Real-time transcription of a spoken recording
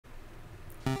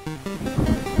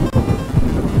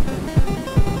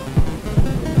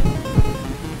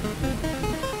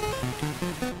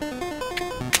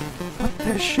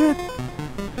shit.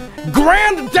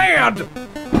 Granddad!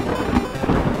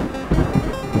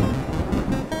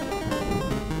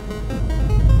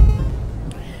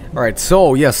 Alright,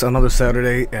 so yes, another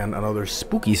Saturday, and another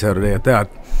spooky Saturday at that.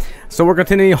 So we're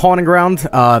continuing Haunting Ground.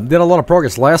 Did a lot of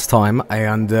progress last time,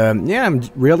 and yeah, I'm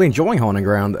really enjoying Haunting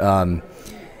Ground.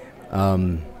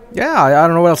 Yeah, I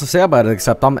don't know what else to say about it,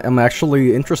 except I'm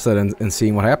actually interested in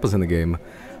seeing what happens in the game.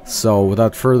 So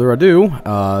without further ado,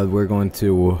 we're going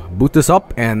to boot this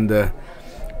up and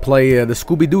play the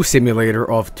Scooby-Doo simulator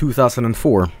of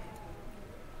 2004.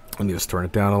 Let me just turn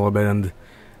it down a little bit and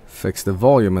fix the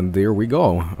volume, and there we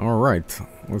go. Alright,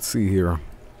 let's see here.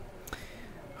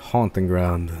 Haunting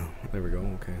Ground. There we go,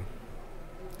 okay.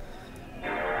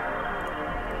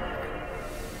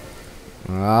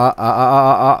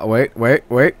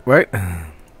 Wait. I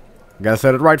gotta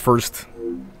set it right first.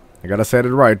 I gotta set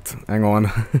it right. Hang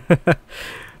on.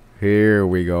 Here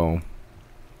we go.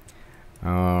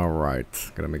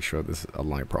 Alright. Gotta make sure this is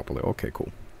aligned properly. Okay,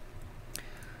 cool.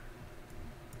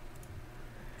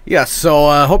 Yeah,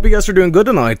 so hope you guys are doing good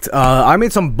tonight. I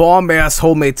made some bomb-ass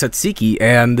homemade tzatziki,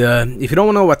 and if you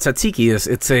don't know what tzatziki is,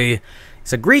 it's a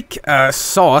Greek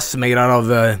sauce made out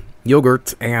of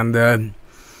yogurt, and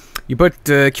you put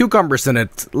cucumbers in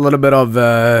it, a little bit of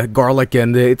garlic,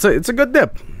 and it's a good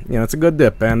dip. You know, it's a good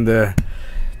dip, and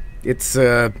it's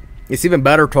even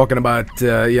better talking about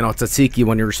you know, tzatziki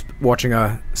when you're watching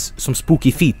some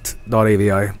spooky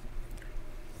feet.avi. All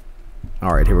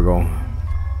right, here we go.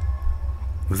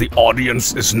 The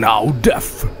audience is now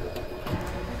deaf.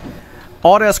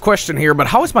 Odd-ass question here, but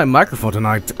how is my microphone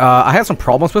tonight? I had some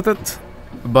problems with it,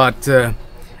 but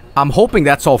I'm hoping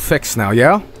that's all fixed now,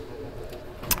 yeah?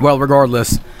 Well,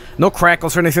 regardless, no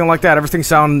crackles or anything like that. Everything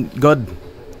sound good.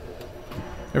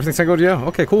 Everything sound good, yeah?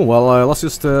 Okay, cool. Well, let's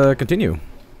just continue.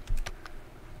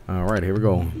 Alright, here we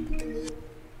go.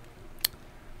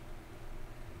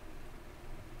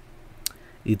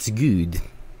 It's good.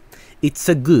 It's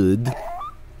a good...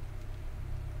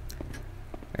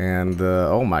 And,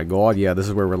 oh my god, yeah, this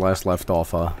is where we last left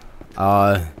off, well,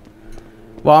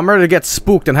 I'm ready to get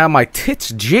spooked and have my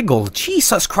tits jiggle.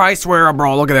 Jesus Christ, where,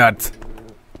 bro, look at that.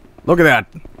 Look at that.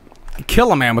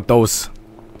 Kill a man with those.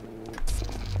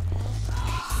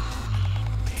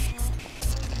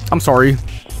 I'm sorry.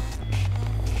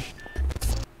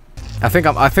 I think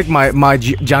my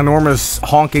ginormous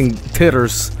honking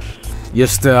titters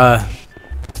just,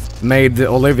 made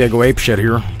Olivia go apeshit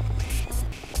here.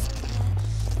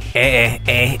 Good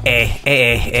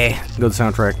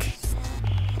soundtrack.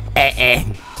 Hey,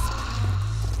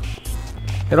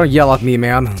 don't yell at me,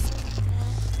 man. I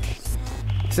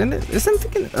think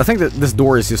that this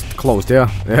door is just closed, yeah?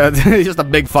 Yeah, it's just a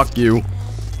big fuck you.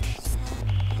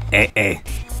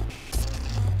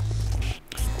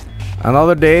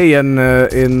 Another day in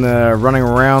running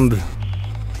around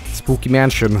Spooky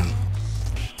Mansion.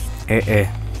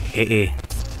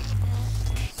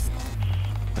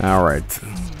 Alright.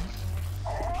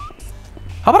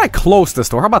 How about I close this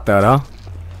door? How about that, huh?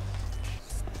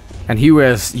 And you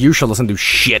as usual doesn't do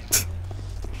shit.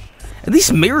 And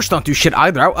these mirrors don't do shit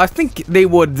either. I think they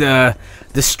would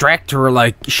distract her,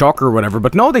 like, shock her or whatever,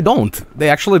 but no, they don't. They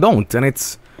actually don't, and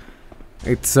it's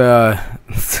kinda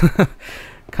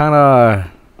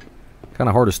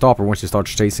hard to stop her when she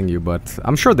starts chasing you, but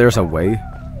I'm sure there's a way.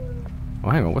 Oh,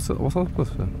 hang on, what's up? How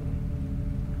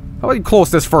about you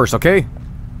close this first, okay?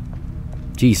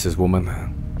 Jesus,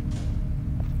 woman.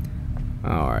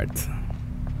 Alright.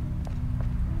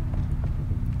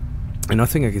 And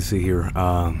nothing I can see here.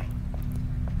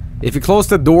 If you close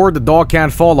the door, the dog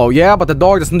can't follow. Yeah, but the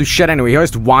dog doesn't do shit anyway. He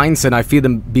always whines and I feed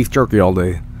him beef jerky all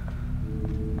day.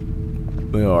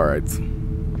 Alright.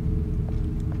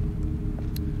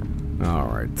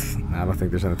 Alright. I don't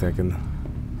think there's anything I can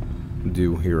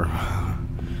do here. Have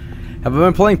I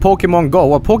been playing Pokemon Go?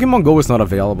 Well, Pokemon Go is not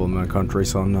available in my country,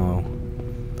 so no.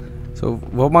 So,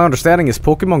 what my understanding is,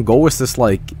 Pokemon Go is this,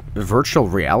 like, virtual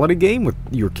reality game with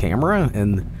your camera,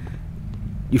 and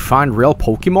you find real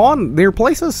Pokemon near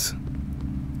places?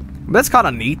 That's kind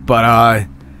of neat, but,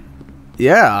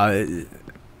 yeah,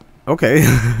 okay.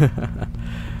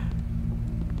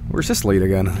 Where's this lead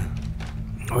again?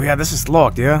 Oh yeah, this is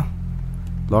locked, yeah?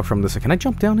 Locked from this. Can I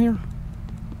jump down here?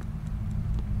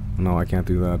 No, I can't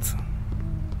do that.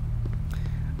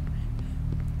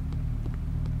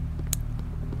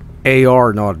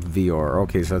 AR, not VR.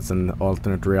 Okay, so that's an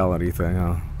alternate reality thing,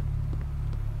 huh?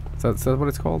 Is that what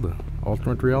it's called?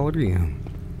 Alternate reality?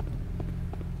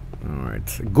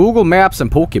 Alright. Google Maps and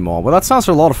Pokemon. Well, that sounds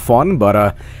a lot of fun,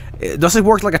 but, does it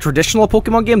work like a traditional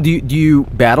Pokemon game? Do you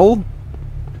battle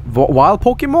wild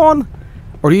Pokemon?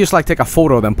 Or do you just like take a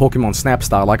photo of them Pokemon Snap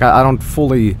style? Like I don't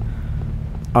fully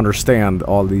understand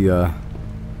all the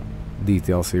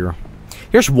details here.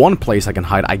 Here's one place I can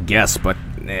hide, I guess, but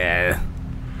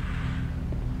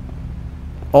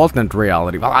alternate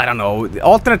reality. Well, I don't know.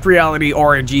 Alternate reality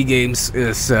RNG games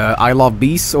is I Love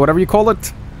Beasts or whatever you call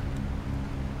it.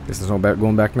 This is no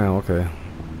going back now. Okay.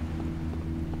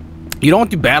 You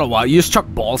don't do battle wild. You just chuck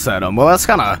balls at them. Well, that's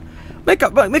kind of make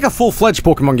a full-fledged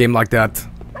Pokemon game like that.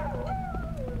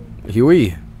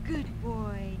 Huey. Good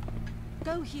boy.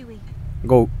 Go, Huey.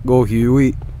 Go,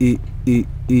 Huey.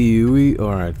 Huey.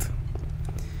 All right.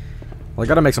 Well, I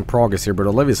gotta make some progress here, but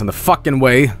Olivia's in the fucking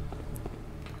way. So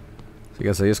I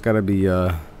guess I just gotta be.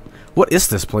 What is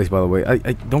this place, by the way?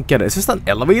 I don't get it. Is this an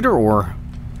elevator or?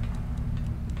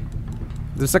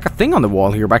 There's like a thing on the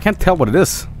wall here, but I can't tell what it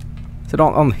is. Is it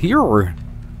on here or?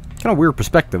 Kind of weird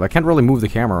perspective. I can't really move the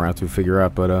camera around to figure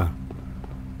out, but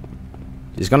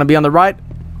she's gonna be on the right.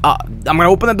 I'm gonna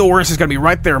open the door and she's gonna be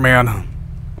right there, man.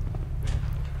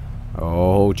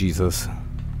 Oh, Jesus.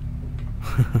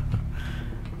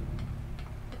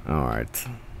 Alright.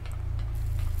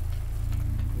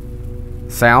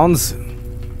 Sounds.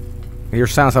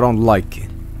 Here's sounds I don't like.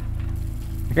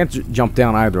 I can't jump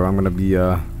down either. I'm gonna be,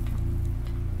 I'm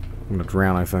gonna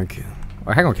drown, I think.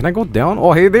 Oh, hang on, can I go down?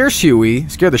 Oh, hey, there's Huey.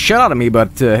 Scared the shit out of me,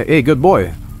 but, hey, good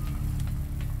boy.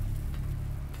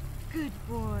 Good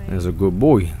boy. There's a good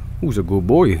boy. Who's a good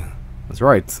boy? That's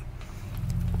right.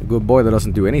 A good boy that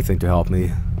doesn't do anything to help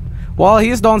me. Well,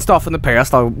 he's done stuff in the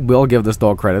past. I will give this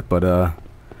dog credit, but,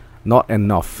 not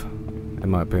enough, in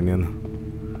my opinion.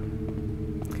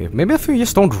 Okay, maybe if you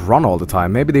just don't run all the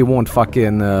time, maybe they won't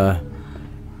fucking,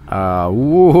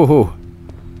 whoa.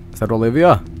 Is that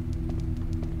Olivia?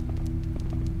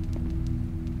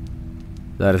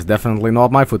 That is definitely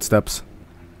not my footsteps.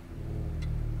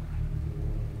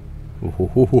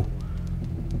 Ooh.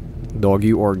 Dog,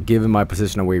 you are giving my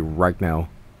position away right now.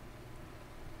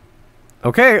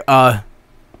 Okay, I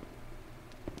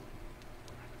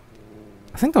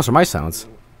think those are my sounds.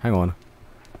 Hang on.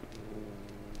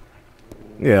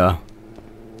 Yeah.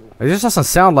 It just doesn't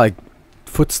sound like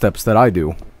footsteps that I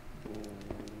do.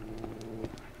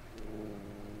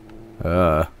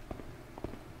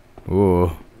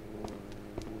 Ooh.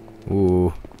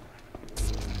 Ooh.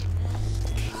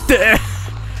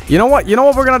 You know what? You know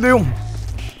what we're gonna do?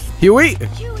 Huey!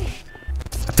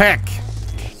 Attack!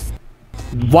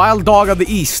 Wild dog of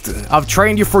the East. I've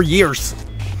trained you for years.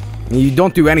 And you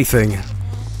don't do anything.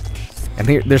 And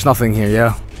here, there's nothing here,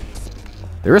 yeah.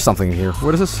 There is something here.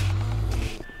 What is this?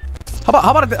 How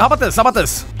about this? How about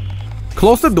this?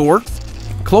 Close the door.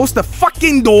 Close the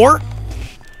fucking door.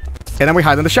 And then we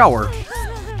hide in the shower.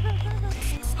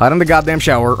 Hide in the goddamn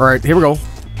shower. Alright, here we go.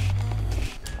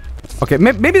 Okay,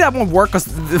 maybe that won't work because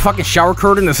the fucking shower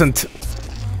curtain isn't...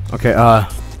 Okay,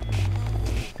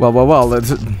 well,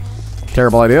 that's a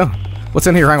terrible idea. What's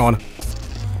in here? Hang on.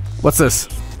 What's this?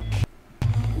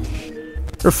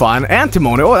 You're fine.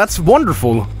 Antimony. Oh, that's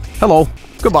wonderful. Hello.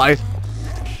 Goodbye.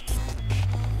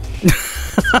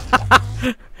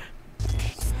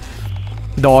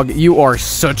 Dog, you are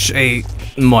such a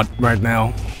mutt right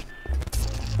now.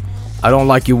 I don't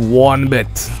like you one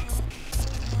bit.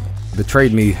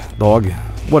 Betrayed me, dog.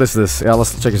 What is this? Yeah,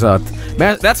 let's check this out.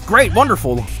 Man, that's great.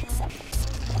 Wonderful.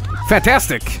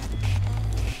 Fantastic.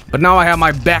 But now I have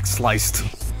my back sliced.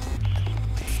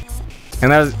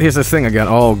 And here's this thing again.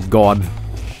 Oh, God.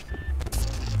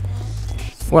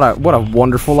 What a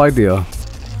wonderful idea.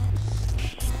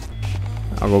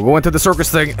 I'll go into the circus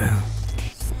thing.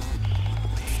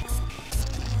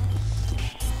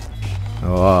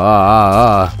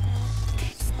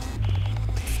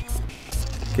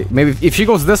 Okay, maybe if she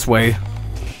goes this way.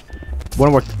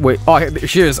 Wait. Oh, here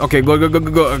she is. Okay, go.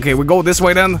 Okay, we go this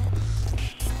way then.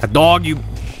 A dog, you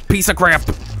piece of crap.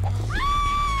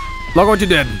 Look what you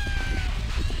did.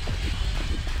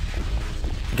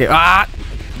 Okay,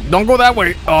 don't go that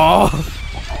way. Oh.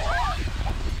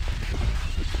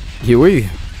 Huey,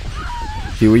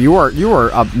 you are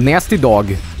a nasty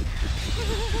dog.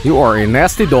 You are a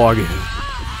nasty dog.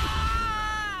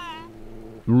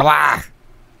 Blah.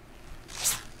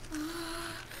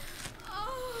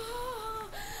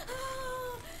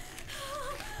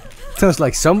 Sounds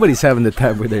like somebody's having the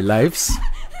time with their lives.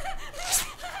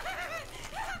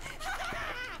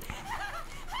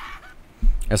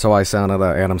 That's how I sound at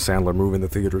Adam Sandler movie in the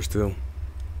theaters too.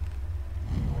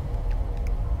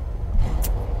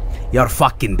 You're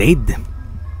fucking dead.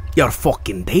 You're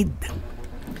fucking dead.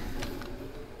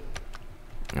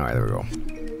 Alright, there we go.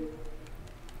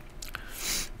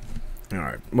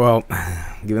 Alright, well,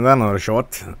 giving that another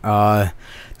shot.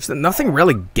 There's nothing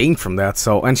really gained from that,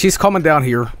 so... And she's coming down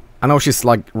here. I know she's,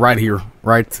 like, right here,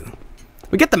 right?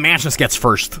 We get the mansion sketch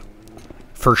first.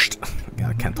 God,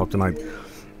 I can't talk tonight.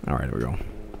 Alright, here we go.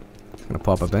 It's gonna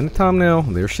pop up anytime now.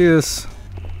 There she is.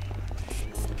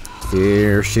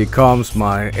 Here she comes,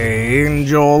 my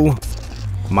angel.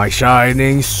 My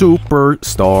shining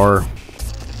superstar.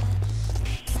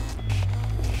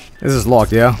 This is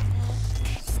locked, yeah?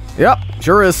 Yep,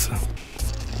 sure is.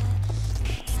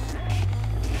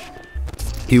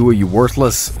 You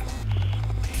worthless.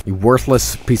 You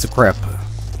worthless piece of crap.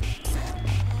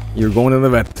 You're going to the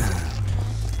vet.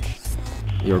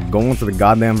 You're going to the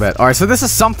goddamn vet. Alright, so this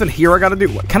is something here I gotta do.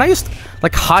 Can I just,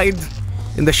 like, hide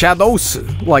in the shadows?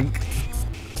 Like...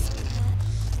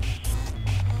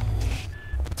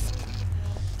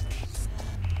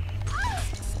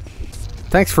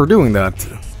 Thanks for doing that.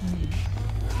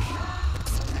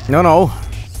 No.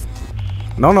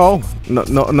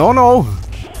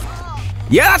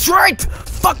 Yeah, that's right!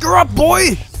 Fuck her up,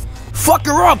 boy! Fuck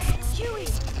her up!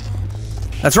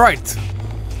 That's right.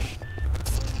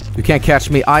 You can't catch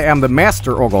me. I am the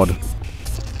master. Oh, God.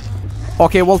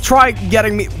 Okay, well, try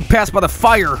getting me past by the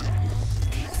fire.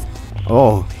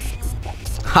 Oh.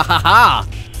 Ha ha ha!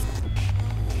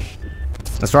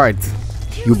 That's right.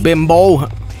 You bimbo.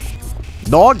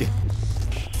 Dog?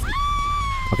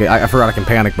 Okay, I forgot I can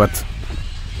panic, but...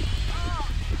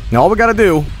 Now all we gotta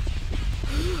do...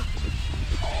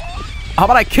 How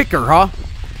about I kick her, huh?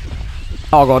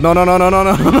 Oh, God. No.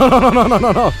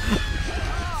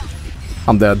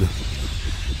 I'm dead.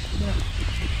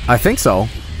 I think so.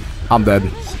 I'm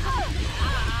dead.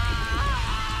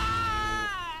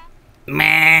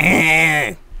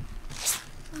 Meh.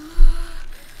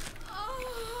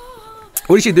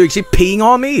 What is she doing? Is she peeing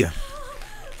on me?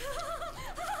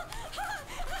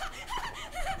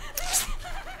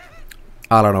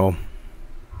 I don't know.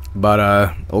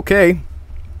 But, okay.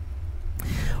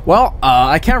 Well,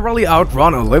 I can't really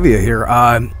outrun Olivia here.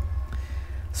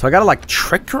 So I gotta, like,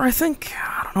 trick her, I think?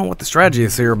 I don't know what the strategy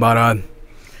is here, but,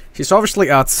 she's obviously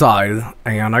outside,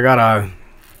 and I gotta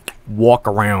walk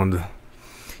around.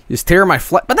 Just tear my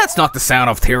flesh. But that's not the sound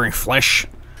of tearing flesh.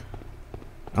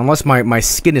 Unless my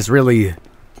skin is really...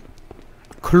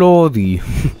 clothy.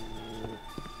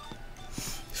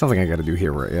 Something I gotta do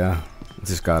here, right? Yeah.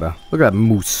 Just gotta... Look at that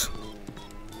moose.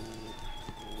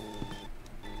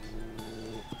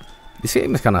 You see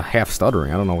him is kind of half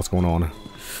stuttering. I don't know what's going on.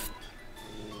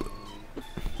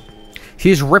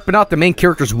 He's ripping out the main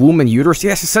character's womb and uterus.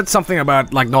 Yes, he said something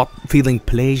about, like, not feeling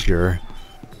pleasure.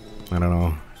 I don't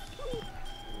know.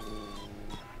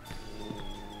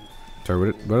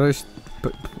 Sorry, what did I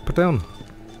put down?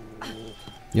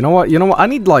 You know what? I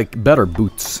need, like, better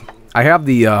boots. I have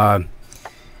the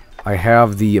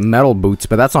metal boots,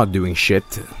 but that's not doing shit.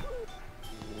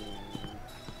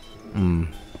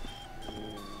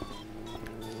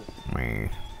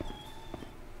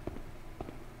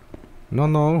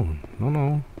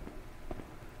 No.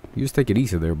 You just take it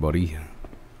easy there, buddy.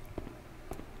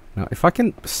 Now, if I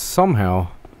can somehow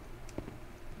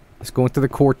just go into the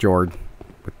courtyard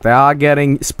without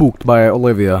getting spooked by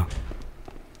Olivia.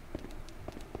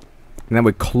 And then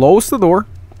we close the door.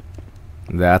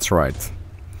 That's right.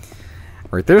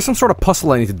 Right, there's some sort of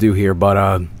puzzle I need to do here, but,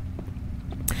 and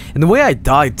the way I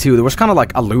died, too, there was kind of,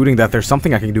 like, alluding that there's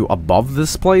something I can do above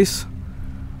this place.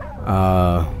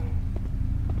 Yeah,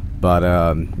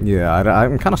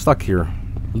 I'm kind of stuck here.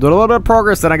 Do a little bit of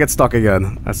progress, then I get stuck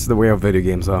again. That's the way of video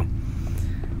games, though.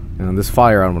 And this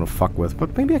fire I'm gonna fuck with.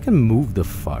 But maybe I can move the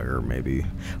fire, maybe.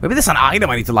 Maybe there's an item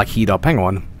I need to, like, heat up. Hang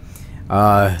on.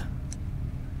 I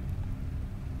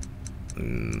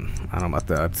don't know about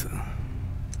that.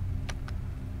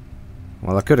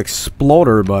 Well, I could explode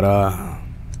her, but,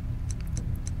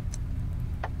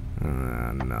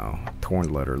 no.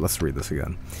 Torn letter. Let's read this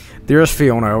again. Dearest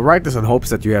Fiona, I write this in hopes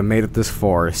that you have made it this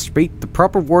far. Speak the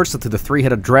proper words to the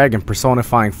three-headed dragon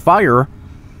personifying fire.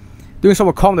 Doing so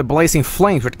will calm the blazing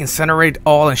flames, which incinerate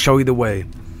all and show you the way.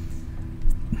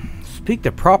 Speak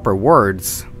the proper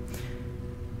words.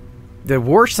 The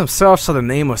words themselves are the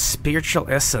name of spiritual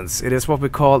essence. It is what we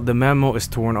call the memo is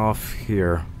torn off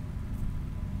here.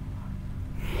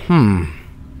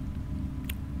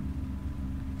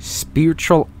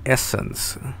 Spiritual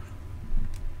essence.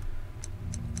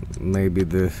 Maybe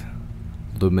the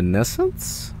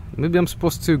luminescence? Maybe I'm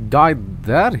supposed to guide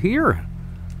that here?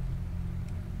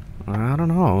 I don't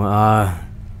know.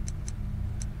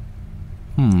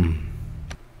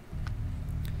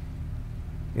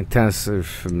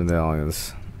 Intensive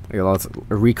medallions. Yeah, let's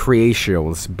recreation.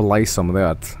 Let's blaze some of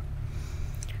that.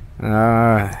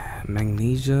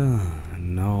 Magnesia?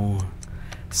 No.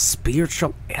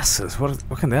 Spiritual essence?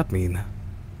 What can that mean?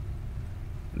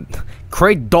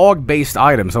 Create dog-based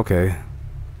items, okay.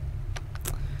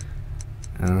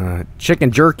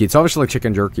 Chicken jerky. It's obviously like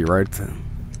chicken jerky, right?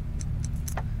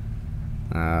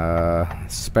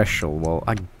 Special. Well,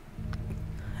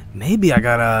 maybe I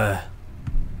gotta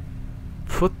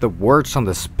put the words on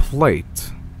this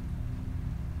plate.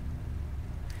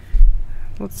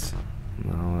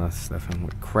 No, that's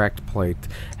definitely cracked plate.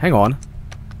 Hang on.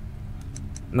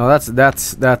 No, that's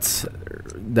that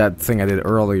thing I did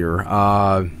earlier.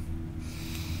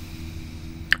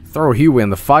 Throw Huey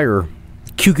in the fire.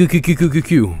 Q.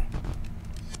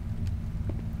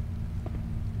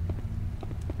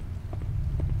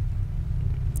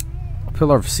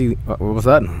 Pillar of sea. What was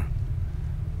that? Is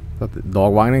that the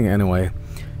dog whining? Anyway.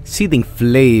 Seething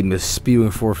flame is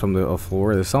spewing forth from the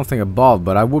floor. There's something above,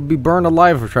 but I would be burned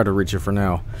alive if I tried to reach it for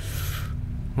now.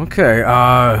 Okay,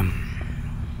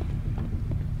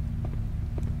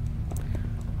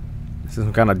 this is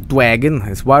some kind of dragon.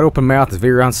 Its wide open mouth is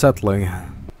very unsettling.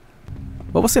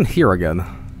 What was in here again?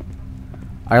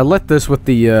 I let this with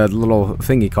the little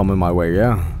thingy coming my way,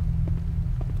 yeah?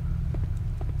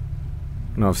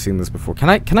 No, I've seen this before. Can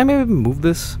I maybe move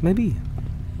this? Maybe?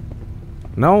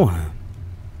 No?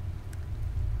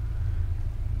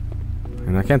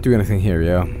 And I can't do anything here,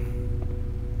 yeah?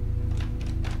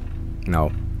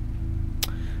 No.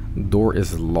 Door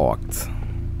is locked.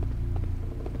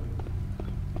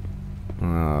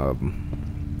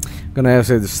 Gonna have to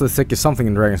say the stick is something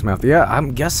in Dragon's mouth. Yeah,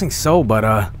 I'm guessing so,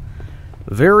 but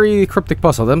very cryptic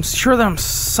puzzle. I'm sure there's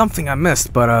something I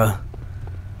missed, but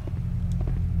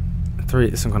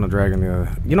some kind of dragon.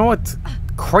 You know what?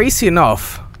 Crazy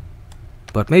enough,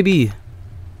 but maybe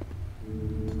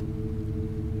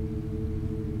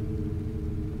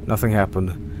nothing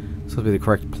happened. This will be the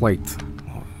correct plate.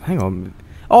 Oh, hang on.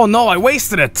 Oh no, I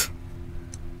wasted it!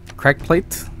 Cracked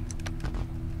plate?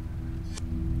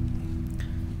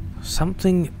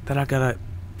 Something that I gotta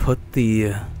put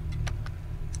the...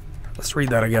 let's read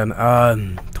that again.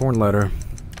 Torn letter.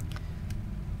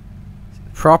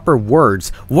 Proper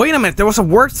words. Wait a minute, there was a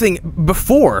word thing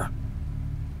before.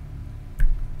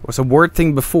 There was a word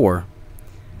thing before.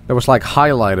 That was like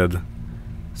highlighted.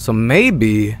 So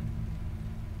maybe...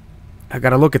 I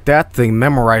gotta look at that thing,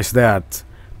 memorize that.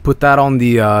 Put that on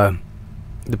the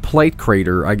plate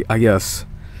crater, I guess.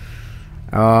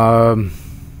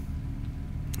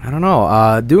 I don't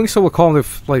know. Doing so will call the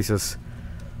places.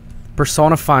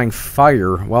 Personifying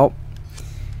fire. Well,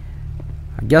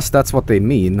 I guess that's what they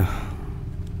mean.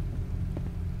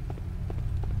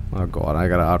 Oh god, I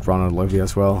gotta outrun Olivia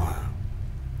as well.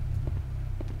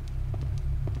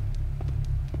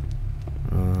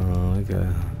 Okay.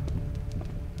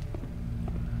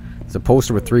 It's a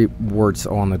poster with 3 words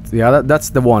on it. Yeah, that's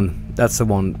the one. That's the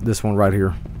one. This one right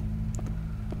here.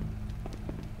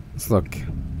 Let's look.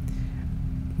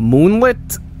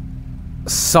 Moonlit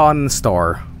sun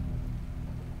star.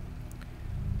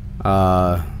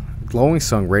 Glowing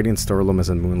sun, radiant star,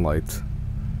 luminescent moonlight.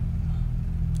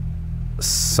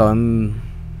 Sun.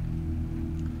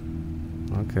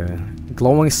 Okay.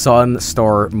 Glowing sun,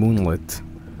 star, moonlit.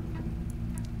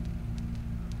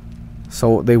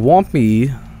 So they want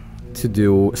me to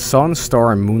do sun,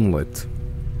 star, and moonlit.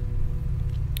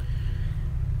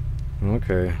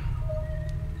 Okay.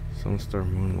 Sun, star,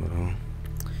 moonlit, huh?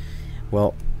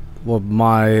 Well,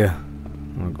 my...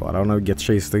 oh god, I don't know, get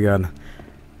chased again.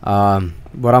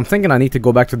 But I'm thinking I need to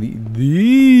go back to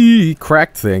the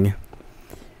cracked thing.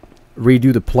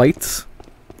 Redo the plates.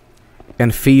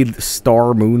 And feed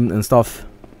Star, Moon, and stuff.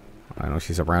 I know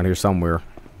she's around here somewhere.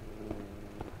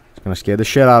 She's gonna scare the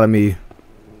shit out of me.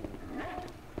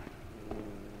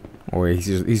 Oh wait,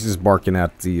 he's just barking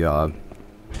at the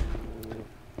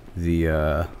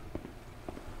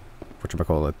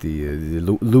whatchamacallit, the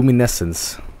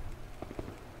luminescence.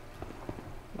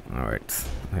 Alright,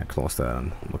 I close that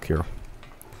and look here.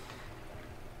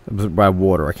 It was by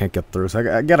water, I can't get through, so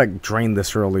I gotta drain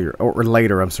this earlier, or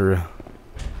later, I'm sorry.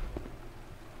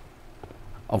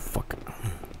 Oh fuck.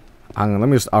 Hang on, let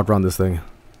me just outrun this thing.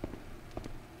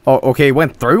 Oh, okay, it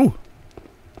went through?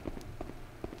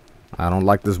 I don't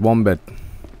like this one bit.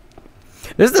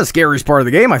 This is the scariest part of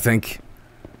the game, I think.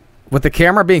 With the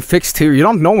camera being fixed here, you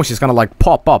don't know when she's gonna like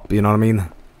pop up, you know what I mean?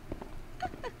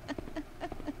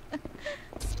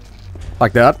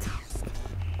 Like that.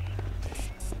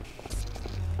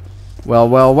 Well,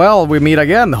 well, well, we meet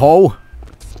again, ho!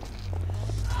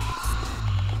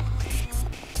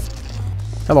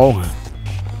 Hello.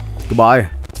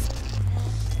 Goodbye.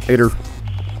 Later.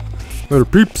 Later,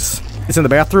 peeps. It's in the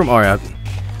bathroom? Oh, yeah.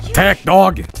 Attack,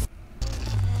 dog!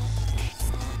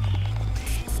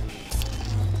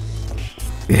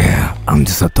 Yeah, I'm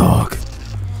just a dog.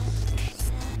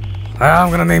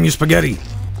 I'm gonna name you Spaghetti.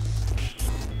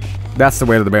 That's the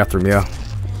way to the bathroom, yeah.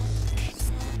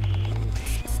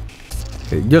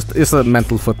 Okay, just it's a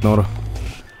mental footnote.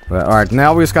 Alright,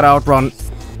 now we just gotta outrun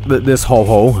this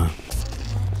ho-ho.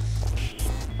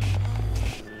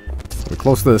 We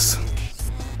close this.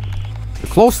 We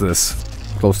close this.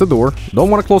 Close the door. Don't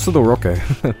want to close the door, okay.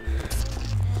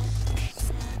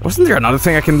 Wasn't there another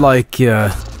thing I can, like,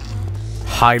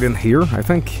 hide in here, I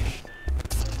think?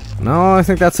 No, I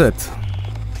think that's it.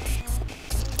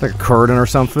 Like a curtain or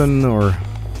something, or...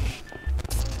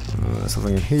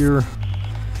 something in here.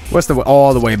 What's the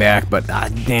all the way back, but,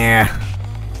 nah.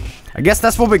 I guess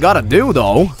that's what we gotta do,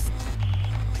 though.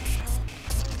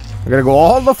 We gotta go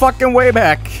all the fucking way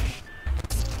back.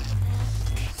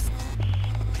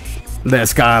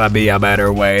 There's gotta be a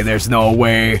better way. There's no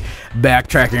way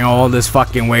backtracking all this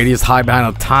fucking way to just hide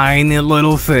behind a tiny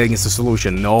little thing is the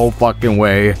solution. No fucking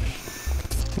way.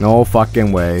 No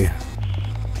fucking way.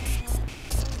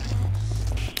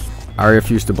 I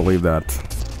refuse to believe that.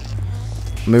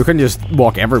 I mean, we can just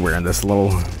walk everywhere in this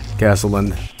little castle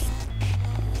and...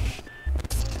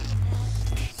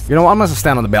 You know what? I'm gonna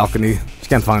stand on the balcony. Just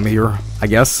can't find me here, I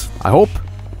guess. I hope.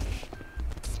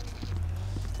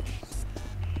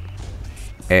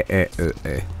 Alright,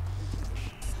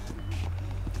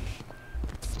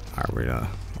 we're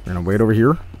gonna wait over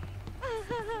here.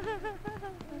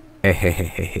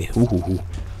 Ooh.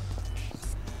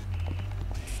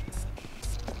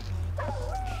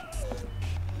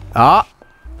 Ah!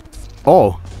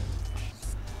 Oh!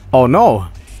 Oh no!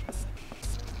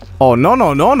 Oh no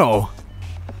no no no!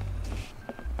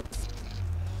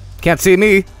 Can't see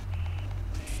me!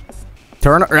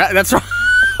 Turn. That's right!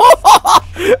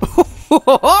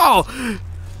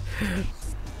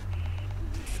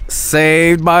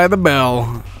 Saved by the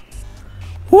bell.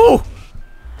 Woo!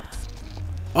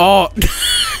 Oh!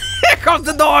 Here comes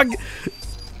the dog!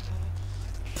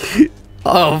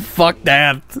 Oh, fuck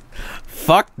that.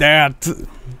 Fuck that.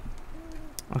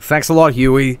 Thanks a lot,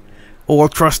 Huey.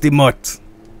 Old trusty mutt.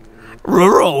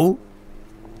 Rural.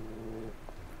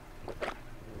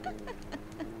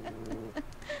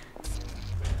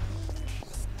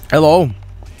 Hello.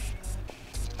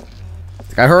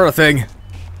 I heard a thing.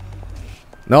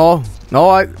 No,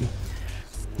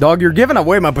 Dog, you're giving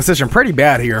away my position pretty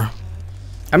bad here.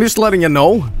 I'm just letting you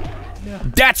know. No.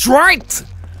 That's right!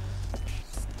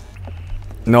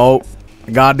 No.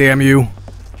 Goddamn you.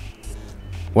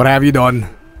 What have you done?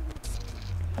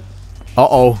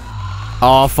 Uh-oh.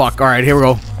 Oh, fuck. Alright, here we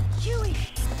go. Huey.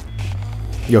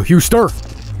 Yo, Huster.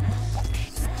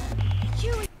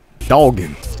 Huey. Dog.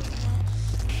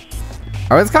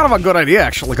 Alright, it's kind of a good idea,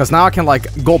 actually, because now I can,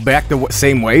 like, go back the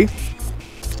same way.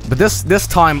 But this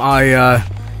time, I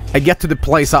get to the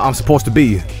place I'm supposed to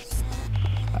be.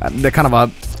 They're kind of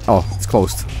a... Oh, it's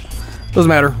closed. Doesn't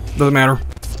matter. Doesn't matter.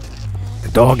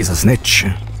 The dog is a snitch.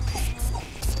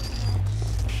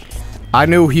 I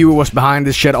knew Huey was behind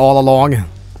this shit all along.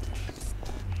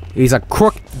 He's a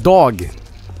crooked dog.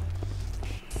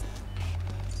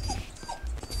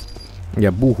 Yeah,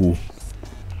 boohoo.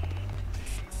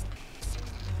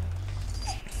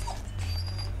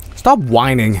 Stop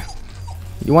whining.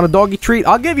 You want a doggy treat?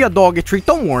 I'll give you a doggy treat,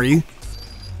 don't worry.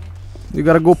 You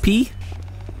gotta go pee?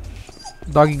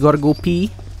 Doggy gotta go pee?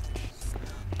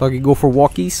 Doggy go for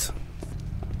walkies?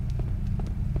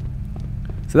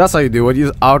 So that's how you do it, you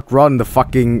just outrun the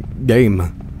fucking game.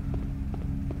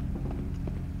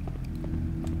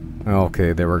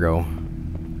 Okay, there we go.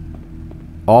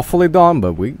 Awfully done,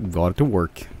 but we got it to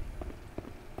work.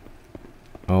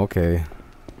 Okay.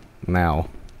 Now.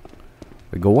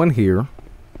 We go in here.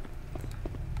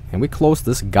 And we close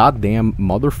this goddamn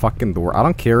motherfucking door. I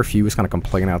don't care if he was gonna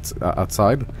complain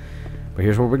outside. But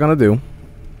here's what we're gonna do.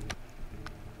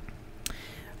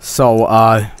 So,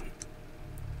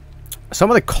 some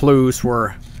of the clues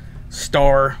were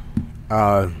star,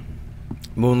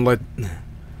 moonlit,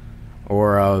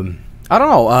 or, I don't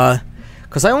know,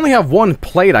 because I only have one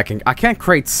plate. I can't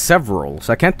create several,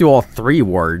 so I can't do all 3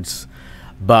 words.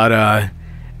 But,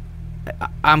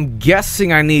 I'm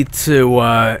guessing I need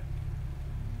to,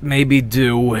 maybe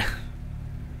do...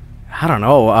 I don't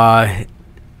know,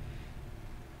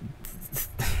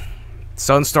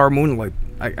 sun, star, moonlight.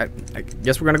 I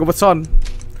guess we're gonna go with sun.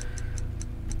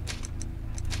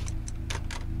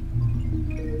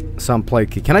 Sun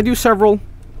plate. Can I do several?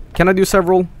 Can I do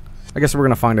several? I guess we're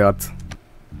gonna find out.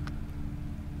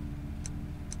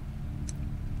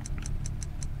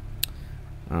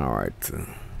 Alright.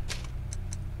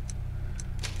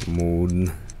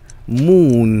 Moon.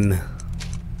 Moon.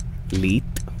 Leap.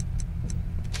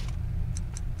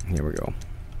 Here we go.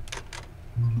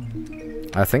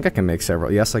 I think I can make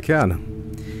several. Yes, I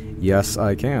can. Yes,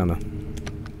 I can.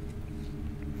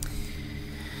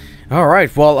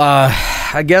 Alright, well,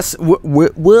 I guess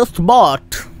we're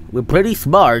smart. We're pretty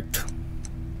smart.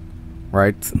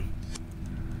 Right?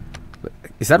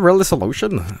 Is that really the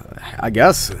solution? I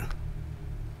guess.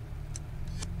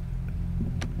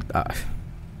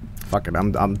 Fuck it,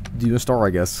 I'm doing a store,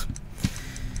 I guess.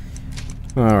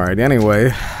 Alright,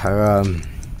 anyway.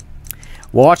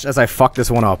 Watch as I fuck this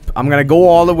one up. I'm gonna go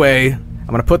all the way. I'm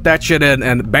gonna put that shit in,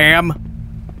 and bam!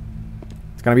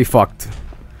 It's gonna be fucked.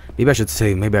 Maybe I should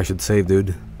save. Maybe I should save,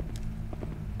 dude.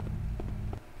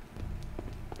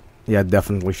 Yeah,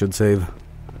 definitely should save.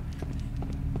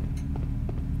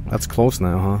 That's close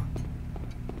now, huh?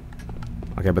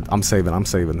 Okay, but I'm saving. I'm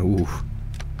saving. Ooh.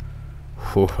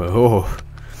 Oh.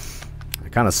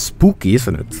 Kind of spooky,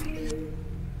 isn't it?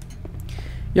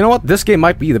 You know what? This game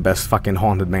might be the best fucking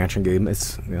Haunted Mansion game.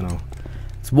 It's, you know...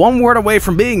 It's one word away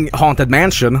from being Haunted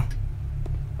Mansion.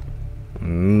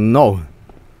 No.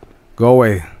 Go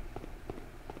away.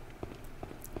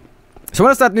 So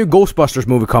when is that new Ghostbusters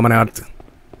movie coming out?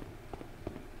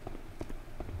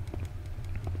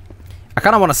 I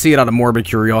kind of want to see it out of morbid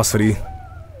curiosity.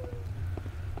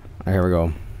 Here we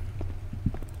go.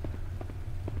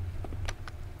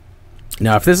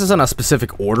 Now, if this is in a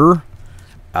specific order,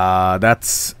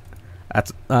 that's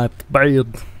bad.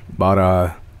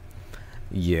 But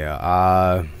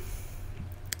yeah,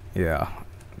 yeah,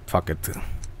 fuck it.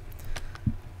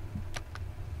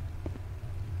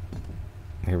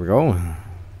 Here we go.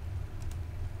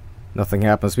 Nothing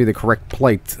happens to be the correct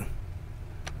plate.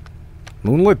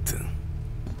 Moonlit.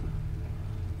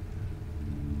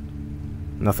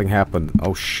 Nothing happened.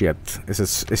 Oh shit.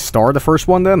 Is Star the first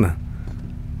one then?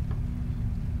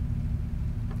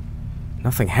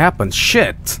 Nothing happened.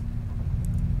 Shit.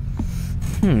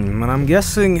 And I'm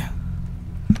guessing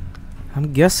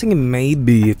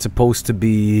maybe it's supposed to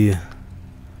be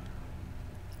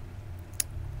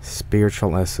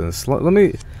spiritual essence. Let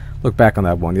me look back on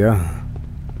that one, yeah.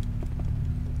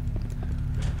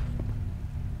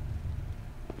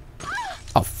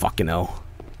 Oh fucking hell.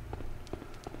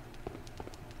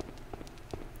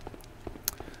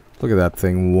 Look at that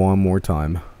thing one more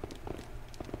time.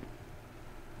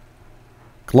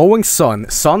 Glowing sun.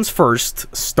 Sun's first.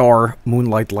 Star.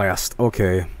 Moonlight last.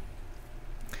 Okay.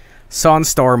 Sun,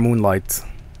 star, moonlight.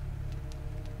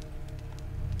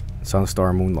 Sun,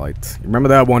 star, moonlight. Remember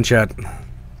that one, chat?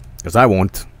 Because I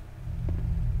won't.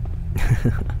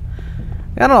 I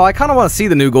don't know. I kind of want to see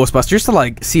the new Ghostbusters just to,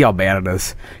 like, see how bad it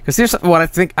is. Because here's what I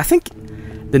think. I think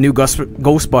the new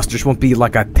Ghostbusters won't be,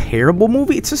 like, a terrible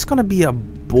movie. It's just going to be a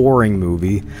boring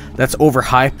movie that's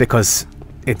overhyped because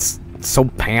it's so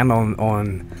panned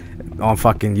on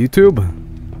fucking YouTube.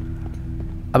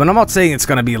 I mean, I'm not saying it's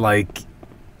gonna be like...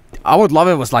 I would love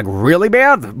it if it was like really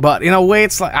bad, but in a way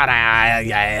it's like...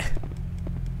 yeah.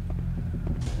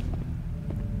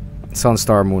 Sun,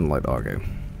 star, moonlight. Okay.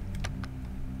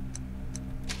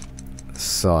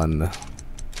 Sun.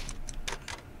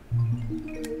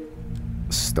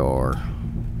 Star.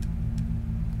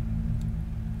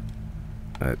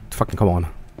 Fucking come on.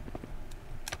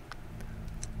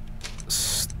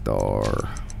 Star.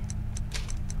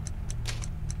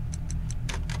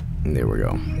 There we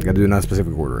go. Gotta do it in a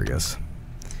specific order, I guess.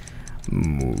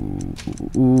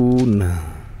 Moon.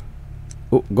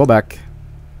 Oh, go back.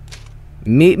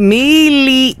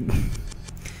 Moonlit.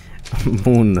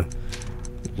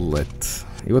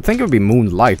 You would think it would be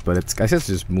moonlight, but it's... I guess it's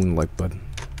just moonlight, but...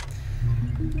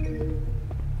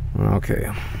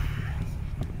 Okay.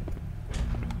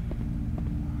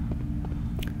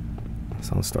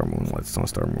 Sun, star, moonlight. Sun,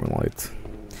 star, moonlight.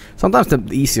 Sometimes the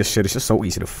easiest shit is just so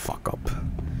easy to fuck up.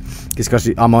 It's because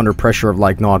I'm under pressure of,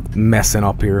 like, not messing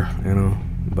up here, you know.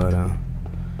 But, alright,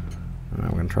 we're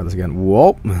gonna try this again.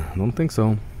 Whoa! Don't think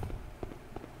so.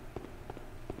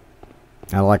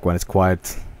 I like when it's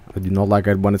quiet. I do not like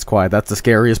it when it's quiet. That's the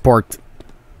scariest part.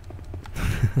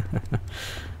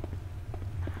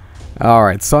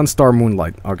 Alright, sun, star,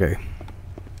 moonlight. Okay.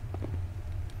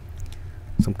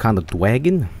 Some kind of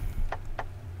dragon?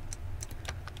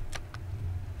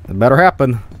 It better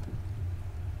happen.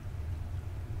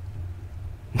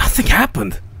 Nothing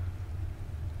happened.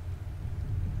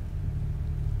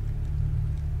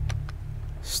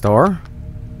 Star?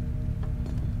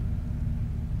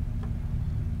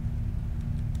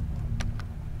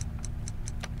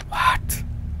 What?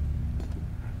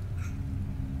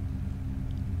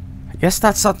 I guess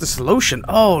that's not the solution.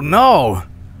 Oh no!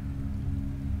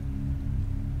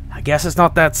 I guess it's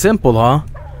not that simple, huh?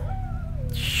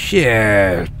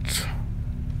 Shit.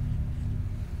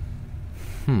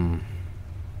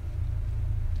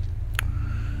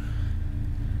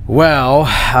 Well,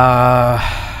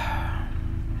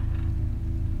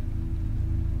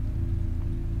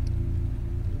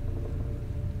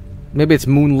 maybe it's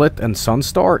Moonlit and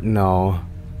Sunstar? No.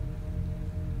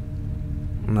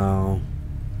 No.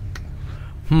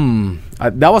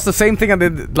 That was the same thing I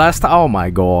did last time. Oh my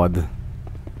god.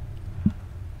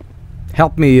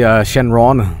 Help me,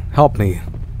 Shenron. Help me.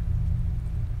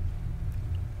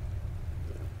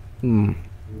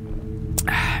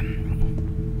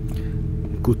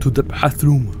 Go to the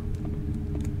bathroom.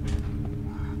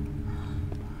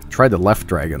 Try the left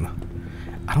dragon.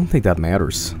 I don't think that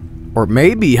matters. Or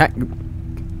maybe...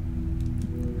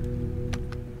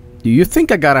 Do you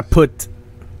think I gotta put...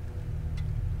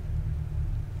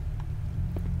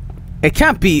 It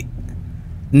can't be...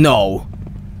 No.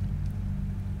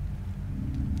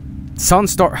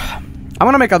 Sunstar... I'm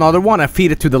gonna make another one and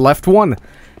feed it to the left one.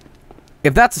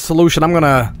 If that's a solution, I'm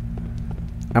gonna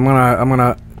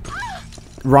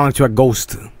run into a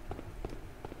ghost.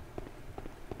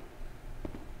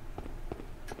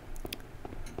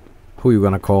 Who are you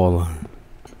gonna call?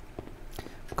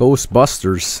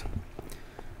 Ghostbusters.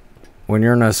 When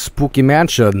you're in a spooky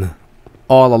mansion,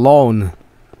 all alone,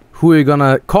 who are you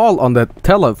gonna call on the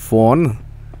telephone?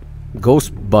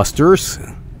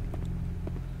 Ghostbusters.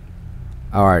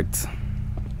 Alright.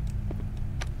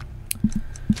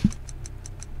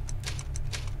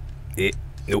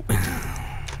 Nope.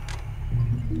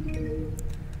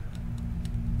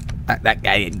 That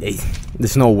guy...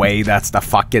 There's no way that's the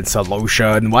fucking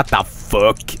solution. What the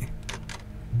fuck?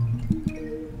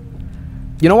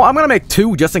 You know what? I'm gonna make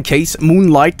two just in case.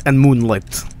 Moonlight and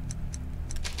Moonlit.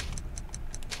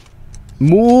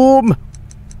 Moom! I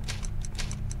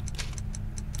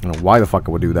don't know why the fuck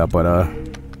I would do that, but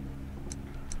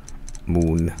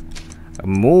Moon.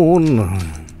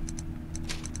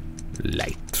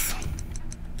 Light.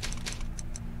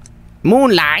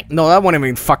 Moonlight! No, that wouldn't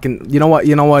even fucking... You know what?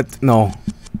 You know what? No.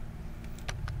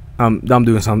 I'm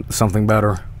doing something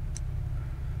better.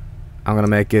 I'm gonna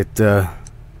make it,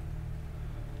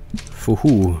 for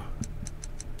who?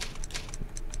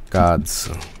 Gods.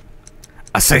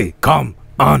 I say, come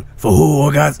on, for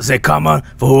who, gods? I say, come on,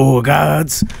 for who,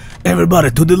 gods?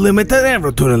 Everybody to the limit and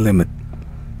ever to the limit.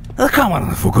 Come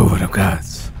on, for who,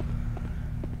 gods?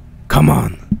 Come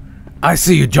on. I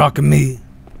see you jockeying me.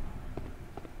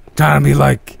 Trying to be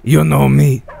like, you know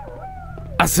me.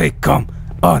 I say, come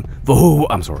on, for who?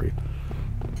 I'm sorry.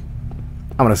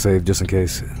 I'm gonna save just in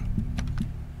case.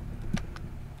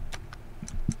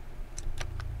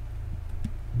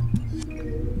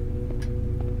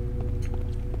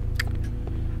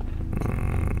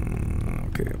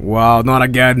 Okay, wow, not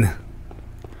again. At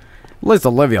least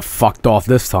Olivia fucked off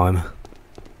this time.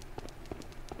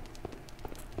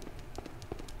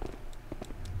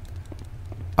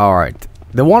 Alright.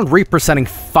 The one representing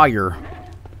fire.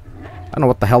 I don't know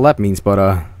what the hell that means,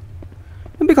 but,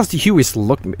 because the Hue is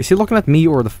looking... Is he looking at me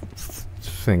or the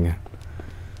thing?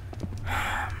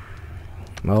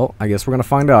 Well, I guess we're gonna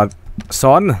find out.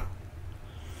 Son?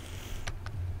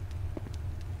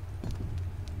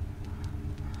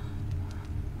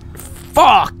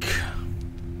 Fuck!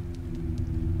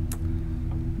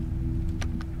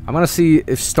 I'm gonna see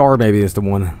if Star maybe is the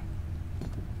one.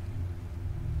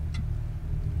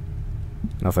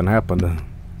 Nothing happened.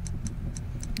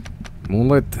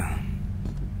 Moonlit.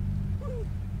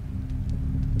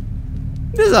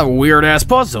 This is a weird ass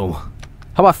puzzle. How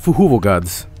about Fuhuvo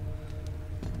gods?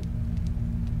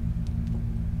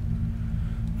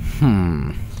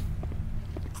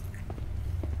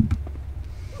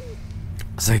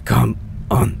 Say come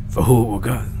on Fuhuvo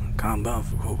gods. Come on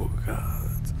Fuhuvo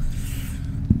gods.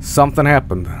 Something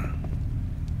happened.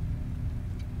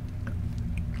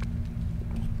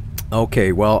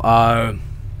 Okay, well,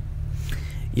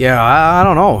 yeah, I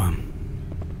don't know.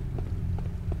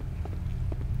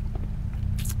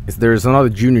 If there's another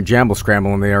Junior Jamble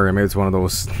Scramble in the area, maybe it's one of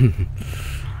those.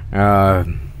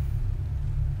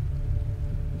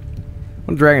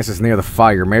 One dragon is near the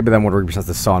fire, maybe that one represents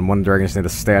the sun. One dragon is near the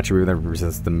statue, maybe that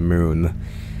represents the moon.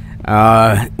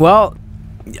 Well,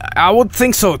 I would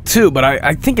think so too, but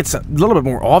I think it's a little bit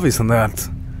more obvious than that.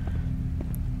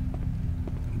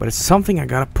 But it's something I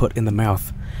gotta put in the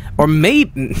mouth. Or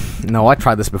maybe... No, I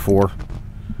tried this before.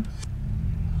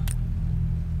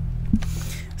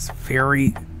 It's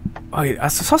very... Oh, I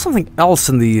saw something else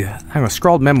in the... Hang on,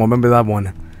 scrawled memo, remember that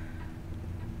one?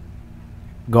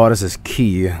 Goddess's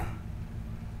key.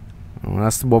 Well,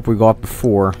 that's what we got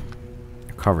before.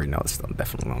 Recovery, no, it's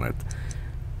definitely not it.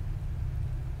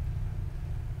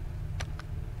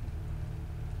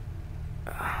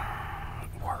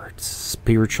 Words.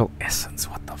 Spiritual essence.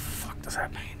 What the fuck does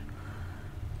that mean?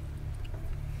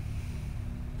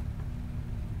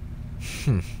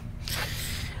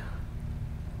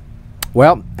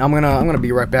 Well, I'm gonna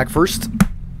be right back first.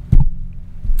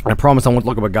 I promise I won't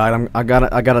look up a guide. I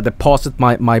gotta deposit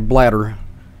my bladder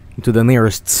into the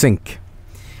nearest sink.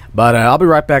 But I'll be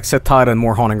right back. Sit tight and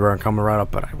more haunting ground coming right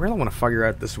up. But I really want to figure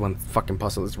out this one fucking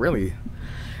puzzle. It's really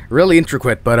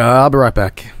intricate. But I'll be right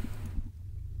back.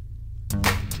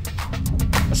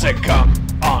 I said come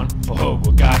on for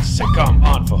Hogwarts, guys. I said come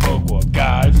on for Hogwarts,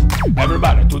 guys.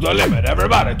 Everybody to the limit,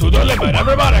 everybody to the limit,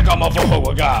 everybody come on for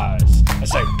Hogwarts, guys. I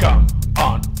said come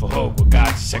on for Hogwarts, guys.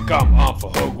 I said come on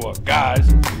for Hogwarts,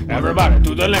 guys. Everybody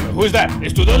to the limit. Who's that?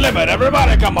 It's to the limit.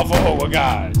 Everybody come on for Hogwarts,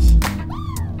 guys.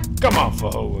 Come on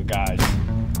for Hogwarts, guys.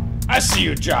 I see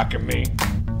you jocking me,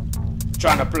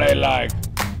 trying to play like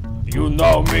you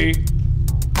know me.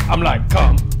 I'm like,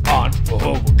 come on for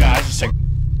Hogwarts, guys. I said.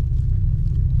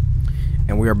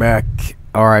 And we are back.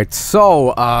 Alright,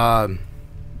 so,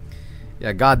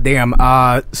 yeah, goddamn.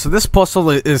 So this puzzle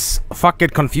is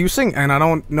fucking confusing, and I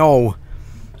don't know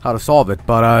how to solve it,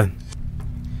 but,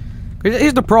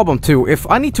 here's the problem, too. If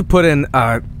I need to put in,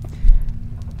 how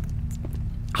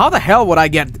the hell would I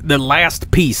get the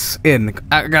last piece in?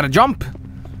 I gotta jump?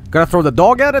 Gotta throw the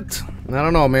dog at it? I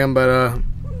don't know, man, but,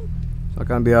 it's not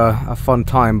gonna be a fun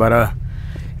time, but,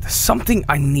 there's something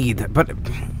I need, but...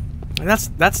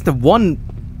 That's the one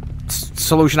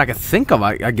solution I could think of,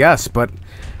 I guess, but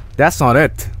that's not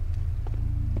it.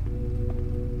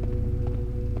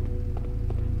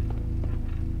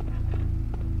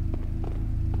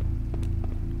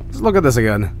 Let's look at this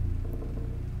again.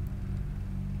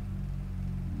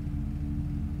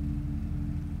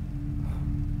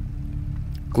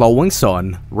 Glowing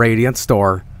sun, radiant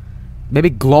star.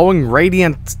 Maybe glowing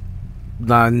radiant...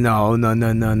 No.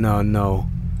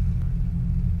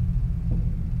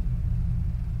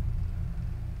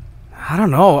 I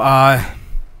don't know,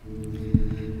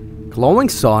 glowing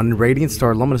sun, radiant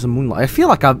star, luminous moonlight. I feel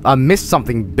like I missed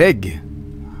something big.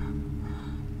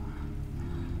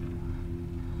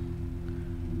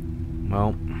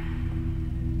 Well.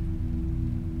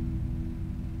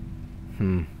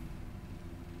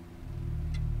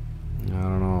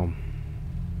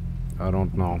 I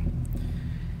don't know.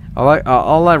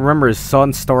 All I remember is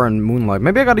sun, star, and moonlight.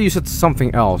 Maybe I gotta use it to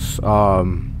something else.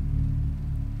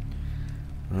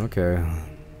 Okay.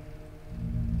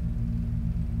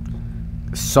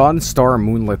 Sun, star,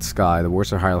 moonlit sky. The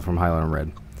words are highlighted from highlight and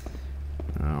red.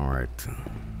 Alright.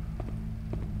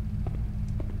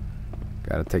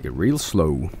 Gotta take it real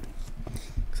slow.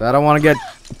 Cause I don't want to get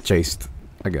chased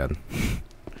again.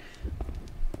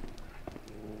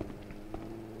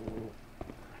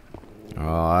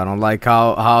 Oh, I don't like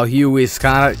how Huey's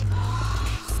kinda...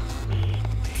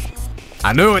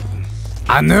 I knew it!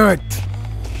 I knew it!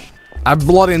 I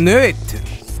bloody knew it!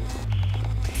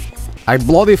 I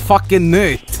bloody fucking knew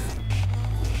it!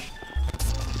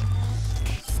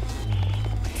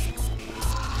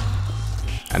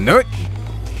 I knew it!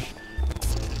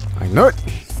 I knew it!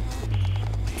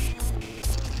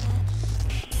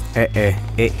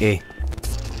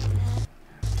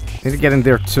 Need to get in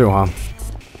there too, huh?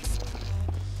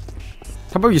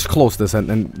 How about we just close this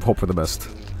and hope for the best?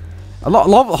 I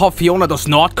love how Fiona does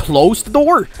not close the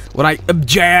door when I am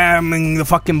jamming the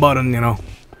fucking button, you know.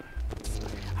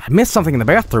 I missed something in the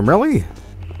bathroom, really?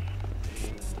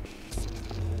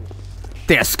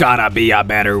 There's gotta be a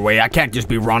better way. I can't just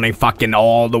be running fucking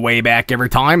all the way back every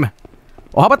time.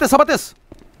 Oh, how about this? How about this?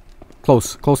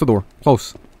 Close. Close the door.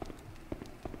 Close.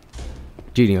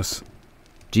 Genius.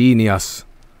 Genius.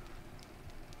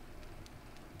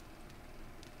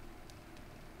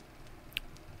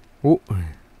 Oh.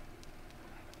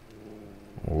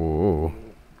 Oh.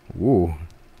 Ooh.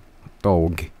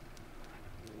 Dog.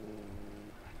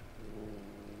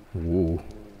 Ooh.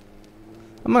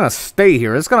 I'm gonna stay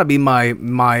here. It's gonna be my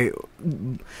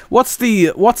what's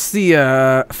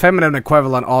the feminine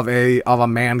equivalent of a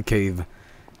man cave?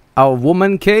 A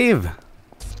woman cave?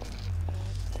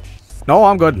 No,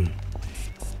 I'm good.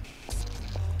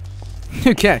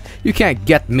 You can't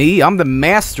get me. I'm the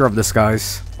master of this,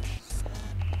 guys.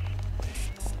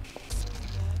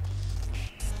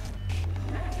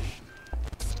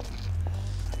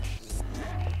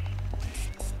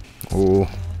 Ooh.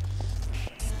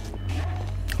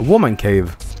 A woman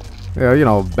cave. Yeah, you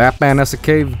know, Batman has a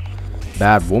cave.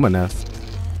 Bad woman has.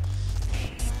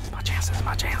 My chance, this is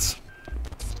my chance.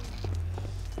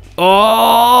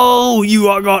 Oh, you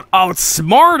got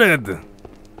outsmarted.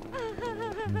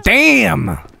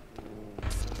 Damn.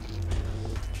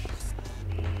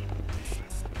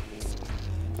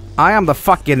 I am the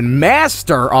fucking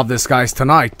master of this, guys,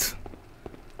 tonight.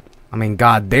 I mean,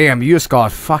 goddamn, you just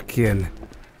got fucking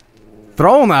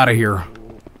thrown out of here.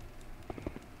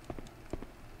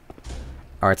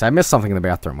 Alright, so I missed something in the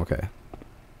bathroom, okay.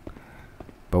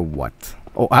 But what?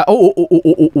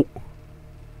 Oh.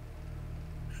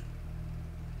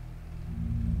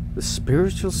 The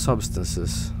spiritual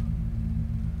substances.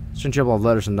 Strange jumble of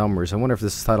letters and numbers. I wonder if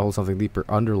this title holds something deeper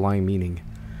underlying meaning.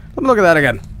 Let me look at that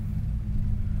again.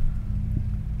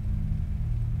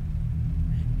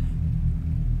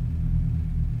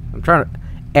 I'm trying to...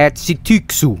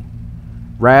 Atsituksu.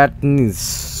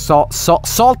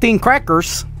 Saltine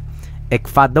crackers.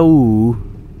 Ekfado.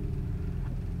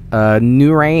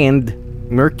 Nurand.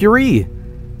 Mercury.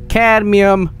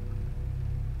 Cadmium.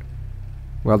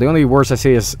 Well, the only words I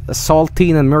see is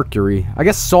saltine and mercury. I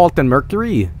guess salt and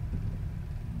mercury.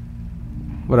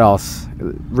 What else?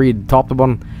 Read top to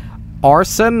bottom.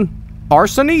 Arson.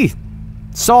 Arsony.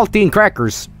 Saltine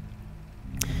crackers.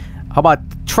 How about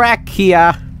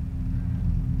trachea?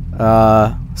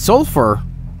 Sulfur.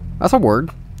 That's a word.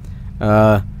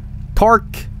 Tark.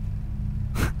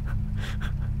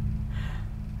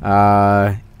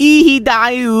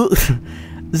 Ihidayu.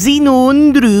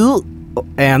 Zinundru.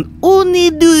 And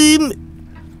Unidum.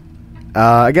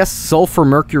 I guess sulfur,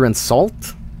 mercury, and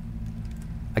salt.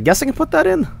 I guess I can put that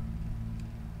in.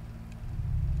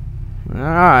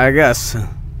 I guess.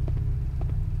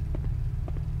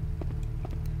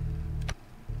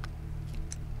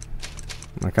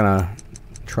 I'm kind of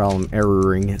trial and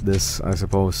erroring this, I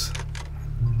suppose.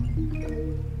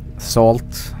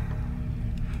 Salt.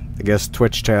 I guess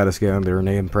Twitch chat is getting their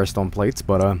name pressed on plates,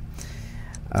 but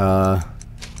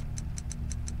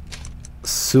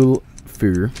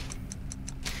sulfur.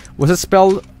 Was it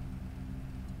spelled?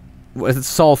 Was it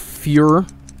sulfur?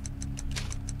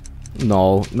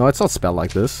 No, it's not spelled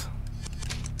like this.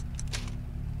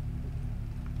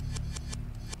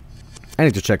 I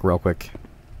need to check real quick.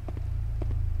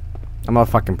 I'm not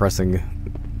fucking pressing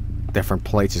different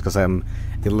plates just because I'm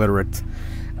illiterate.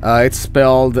 It's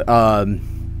spelled,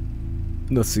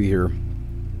 let's see here.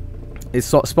 It's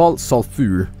spelled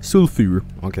sulfur. Sulfur.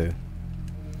 Okay.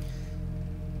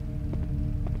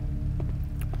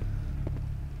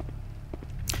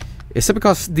 Is it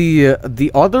because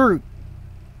the other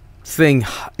thing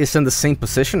is in the same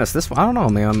position as this one? I don't know,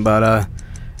 man, but I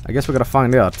guess we gotta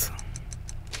find out.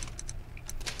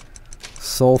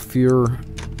 Sulfur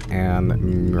and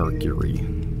mercury.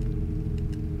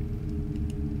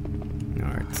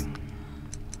 Alright.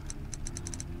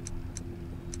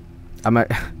 I might...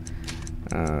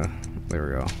 there we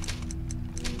go.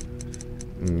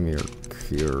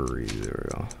 Mercury, there we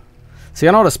go. See,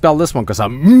 I know how to spell this one because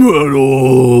I'm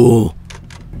metal.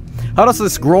 How does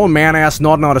this grown man-ass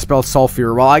not know how to spell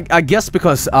sulfur? Well, I guess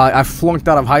because I flunked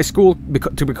out of high school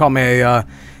to become a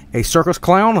circus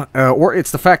clown, or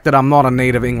it's the fact that I'm not a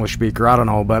native English speaker. I don't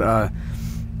know, but I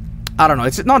don't know.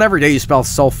 It's not every day you spell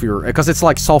sulfur because it's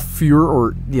like sulfur,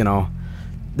 or you know,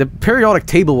 the periodic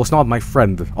table was not my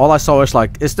friend. All I saw was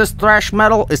like, is this thrash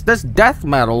metal? Is this death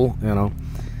metal? You know.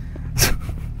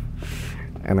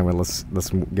 Anyway, let's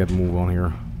get a move on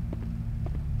here.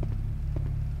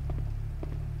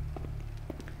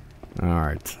 All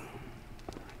right.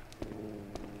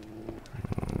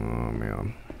 Oh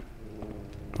man.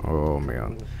 Oh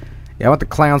man. Yeah, I went to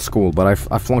clown school, but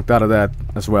I flunked out of that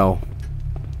as well.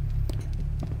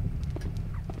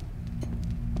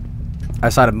 I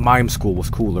decided mime school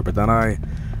was cooler, but then I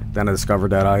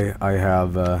discovered that I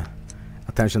have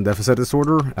attention deficit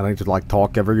disorder, and I need to like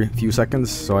talk every few seconds,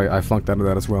 so I flunked out of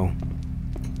that as well.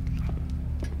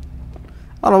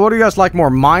 I don't know, what do you guys like more,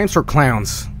 mimes or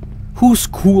clowns? Who's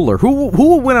cooler? Who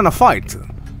will win in a fight?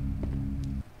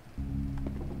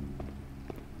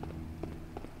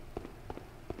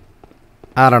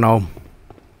 I don't know.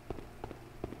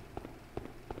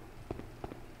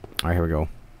 Alright, here we go.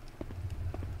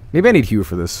 Maybe I need Hugh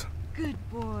for this. Good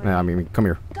boy. Yeah, I mean, come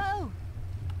here. Go.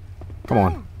 Come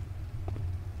on.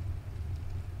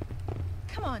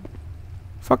 Come on.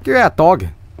 Fuck your at, dog.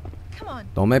 Come on.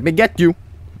 Don't make me get you.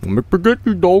 Don't make me get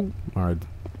you, dog. Alright.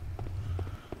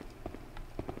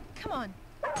 Come on.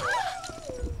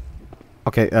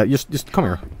 Okay, just come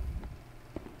here.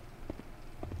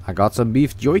 I got some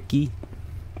beef jerky.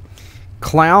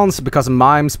 Clowns because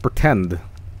mimes pretend.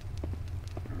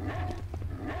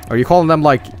 Are you calling them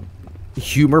like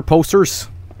humor posters?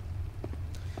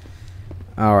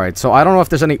 Alright, so I don't know if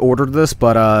there's any order to this,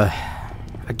 but I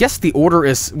guess the order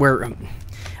is where... I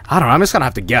don't know, I'm just gonna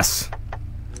have to guess.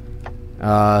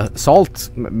 Salt,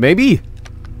 maybe?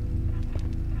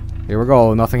 Here we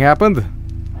go, nothing happened.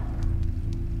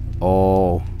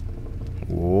 Oh.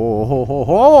 Whoa, ho, ho,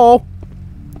 ho.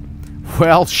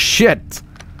 Well, shit.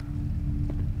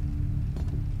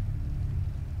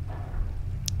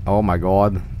 Oh my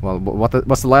god. Well,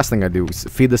 what's the last thing I do?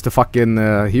 Feed this to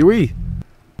fucking Huey?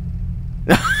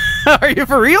 Are you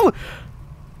for real?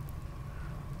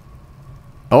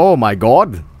 Oh my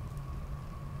god.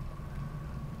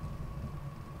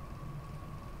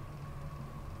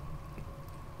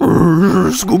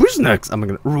 Scooby snacks. I'm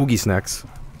gonna Roogie snacks.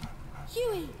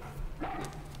 Huey.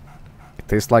 It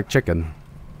tastes like chicken.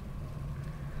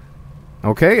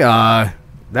 Okay,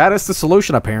 that is the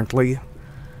solution apparently.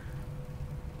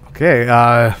 Okay,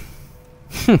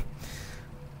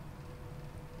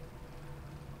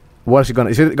 what is he gonna?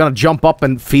 Is he gonna jump up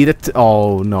and feed it?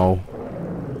 Oh no.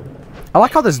 I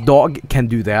like how this dog can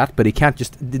do that, but he can't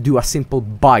just do a simple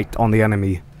bite on the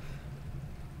enemy.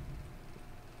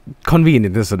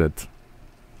 Convenient, isn't it?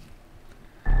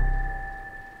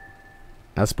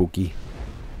 That's spooky.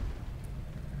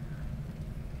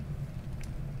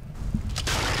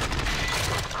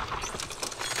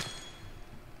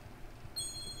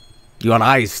 You got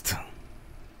iced.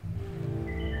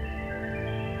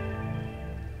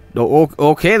 Oh,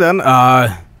 okay then.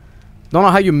 Don't know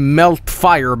how you melt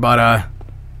fire, but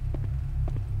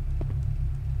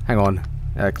hang on.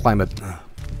 Climb it.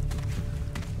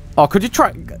 Oh, could you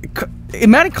try?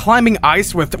 Imagine climbing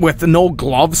ice with no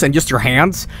gloves and just your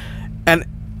hands, and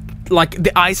like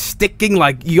the ice sticking,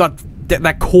 like you got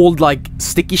that cold like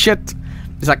sticky shit.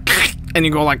 It's like, and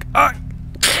you go like,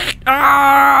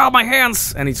 my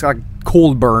hands, and it's like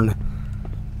cold burn.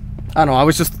 I don't know. I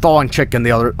was just thawing chicken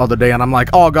the other day, and I'm like,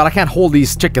 oh god, I can't hold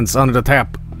these chickens under the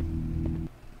tap.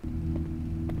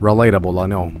 Relatable, I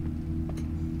know.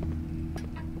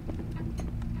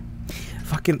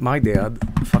 Fucking my dad.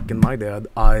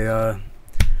 I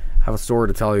have a story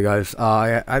to tell you guys.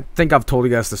 I think I've told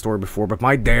you guys the story before, but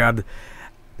my dad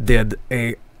did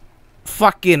a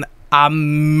fucking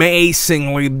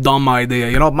amazingly dumb idea.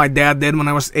 You know what my dad did when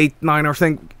I was 8, 9 or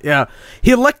think? Yeah.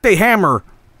 He licked a hammer.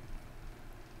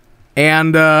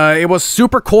 And it was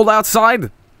super cold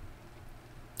outside.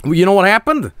 You know what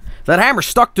happened? That hammer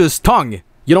stuck to his tongue.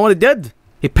 You know what he did?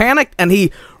 He panicked and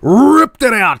he ripped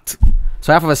it out.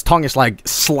 So half of his tongue is like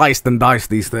sliced and diced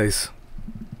these days.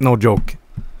 No joke.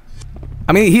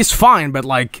 I mean, he's fine, but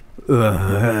like...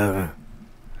 So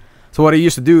what he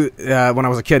used to do when I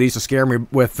was a kid, he used to scare me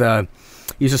with... he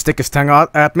used to stick his tongue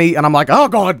out at me, and I'm like, oh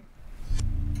god!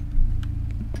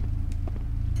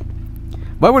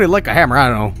 Why would he lick a hammer? I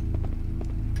don't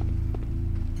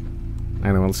know.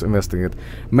 Anyway, let's investigate.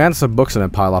 Man, some books in a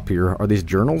pile up here. Are these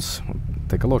journals?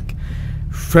 Take a look.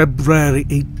 February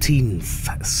 18th,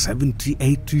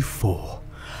 1784.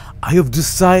 I have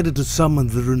decided to summon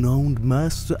the renowned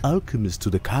master alchemist to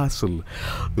the castle.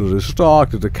 The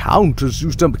started the countess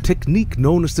used a technique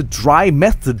known as the dry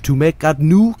method to make a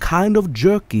new kind of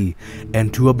jerky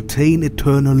and to obtain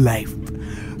eternal life.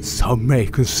 Some may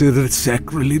consider it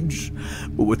sacrilege,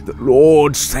 but with the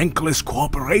Lord's thankless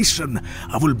cooperation,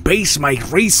 I will base my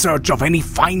research of any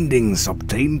findings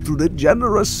obtained through the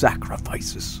generous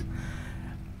sacrifices.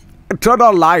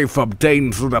 Eternal life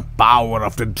obtained through the power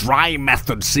of the dry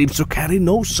method seems to carry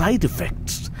no side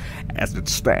effects. As it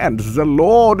stands, the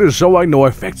Lord is showing no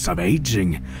effects of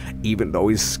aging. Even though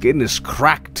his skin is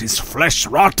cracked, his flesh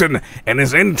rotten, and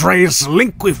his entrails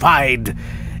liquefied,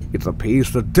 it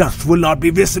appears that death will not be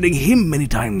visiting him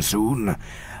anytime soon.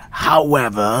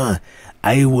 However,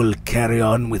 I will carry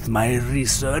on with my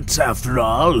research after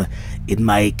all. In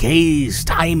my case,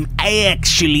 time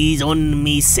actually on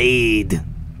me side.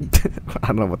 I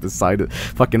don't know what this side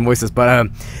fucking voice is,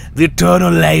 but the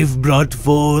eternal life brought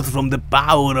forth from the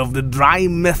power of the dry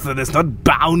method is not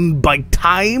bound by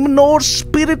time nor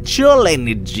spiritual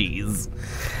energies.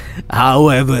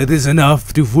 However, it is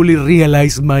enough to fully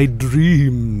realize my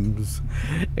dreams.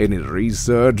 Any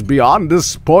research beyond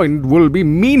this point will be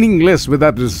meaningless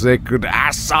without the sacred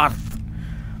Asath.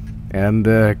 And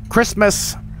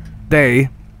Christmas Day...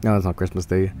 No, it's not Christmas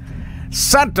Day.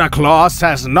 Santa Claus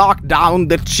has knocked down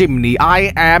the chimney.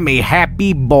 I am a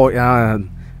happy boy.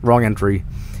 Wrong entry.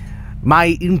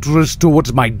 My interest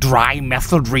towards my dry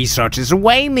method research is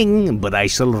waning, but I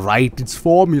shall write its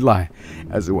formula,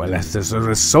 as well as the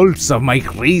results of my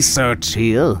research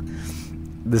here.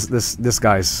 This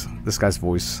guy's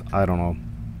voice. I don't know.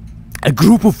 A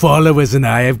group of followers and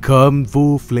I have come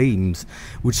for flames,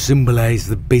 which symbolize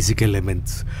the basic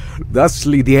elements.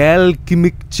 Thusly, the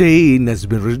alchemic chain has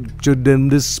been ruptured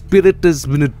and the spirit has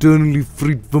been eternally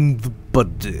freed from the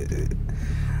body.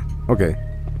 Okay.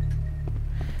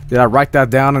 Did I write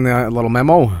that down in a little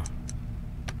memo?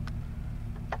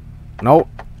 No.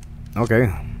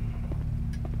 Okay.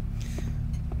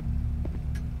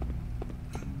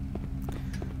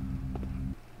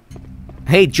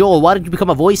 Hey, Joel, why did you become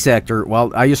a voice actor?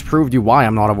 Well, I just proved you why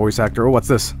I'm not a voice actor. Oh, what's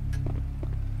this?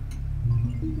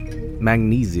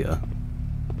 Magnesia.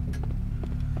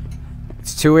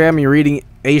 It's 2 a.m. You're eating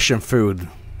Asian food.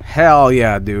 Hell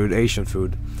yeah, dude. Asian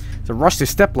food. It's a rusty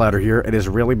stepladder here. It is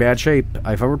really bad shape.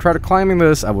 If I were to try to climbing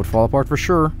this, I would fall apart for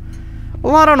sure.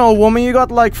 Well, I don't know, woman. You got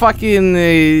like fucking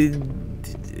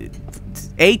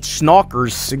 8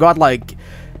 knockers. You got like...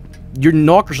 Your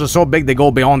knockers are so big they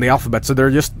go beyond the alphabet, so they're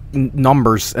just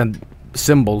numbers and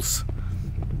symbols.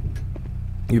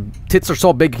 Your tits are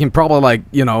so big you can probably, like,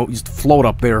 you know, just float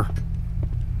up there.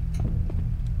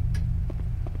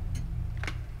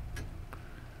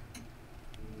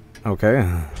 Okay.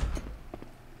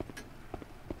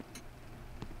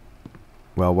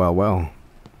 Well, well, well.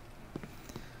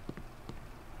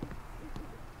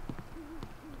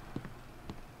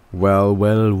 Well,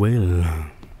 well, well.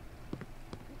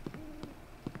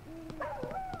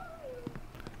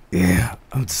 Yeah,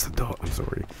 I'm just a dog. I'm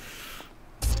sorry.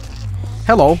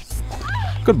 Hello.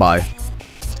 Goodbye.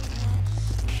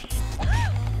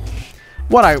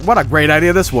 What a great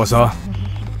idea this was, huh?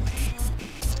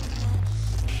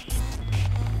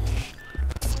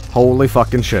 Holy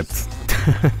fucking shit.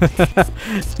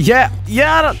 yeah,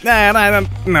 I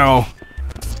don't know.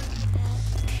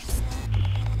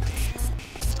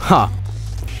 Huh.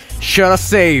 Shoulda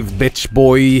saved, bitch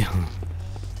boy.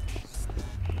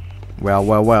 Well,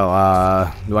 well,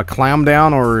 well, do I climb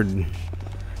down or... I don't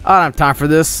have time for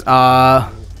this,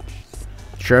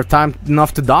 sure have time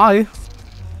enough to die.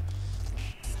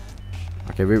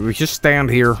 Okay, we just stand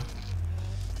here.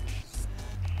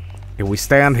 If we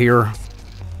stand here,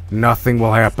 nothing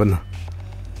will happen.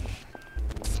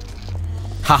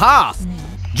 Haha!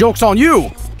 Joke's on you!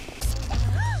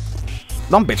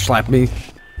 Don't bitch slap me.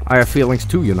 I have feelings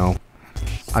too, you know.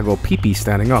 I go pee-pee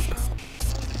standing up.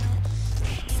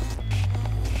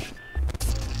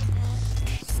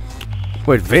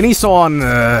 Wait, Vinny's on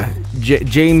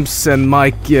James and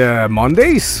Mike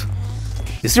Mondays?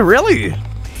 Is he really?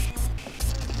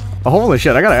 Oh, holy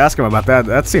shit, I gotta ask him about that.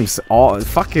 That seems all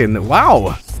fucking...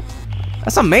 Wow!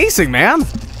 That's amazing, man!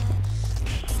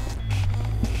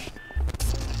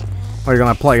 Are you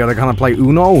gonna play? Are they gonna play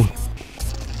Uno?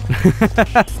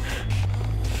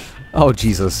 Oh,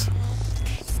 Jesus.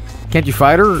 Can't you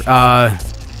fight her?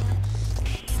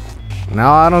 No,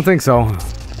 I don't think so.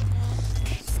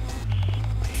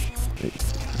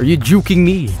 Are you juking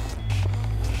me?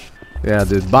 Yeah,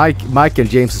 dude. Mike and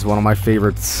James is one of my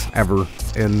favorites ever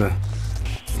in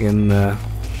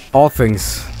all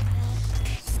things.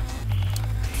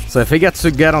 So if he gets to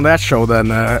get on that show, then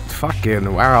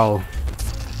fucking wow,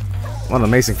 what an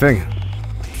amazing thing.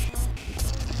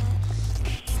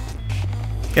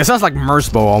 It sounds like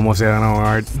Mersbo almost. Yeah, I know,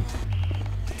 right?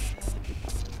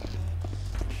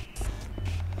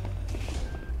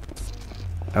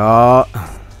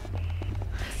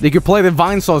 You could play the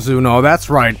Vinesauce Uno, that's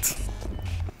right.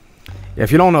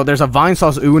 If you don't know, there's a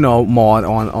Vinesauce Uno mod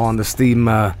on the Steam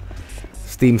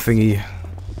thingy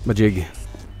majig.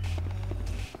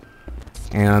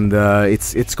 And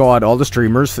it's got all the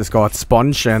streamers, it's got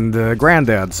Sponge and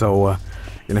Granddad, so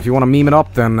and if you want to meme it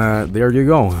up, then there you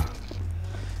go.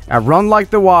 I run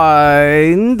like the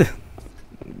wind.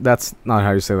 That's not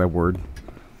how you say that word.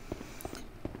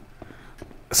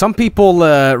 Some people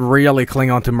really cling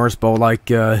on to Mersbo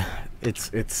like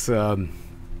it's the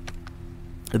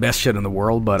best shit in the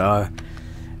world, but I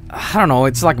don't know.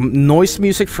 It's like noise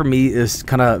music for me is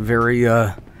kind of very.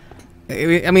 I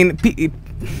mean,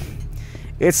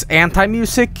 it's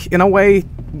anti-music in a way.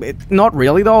 Not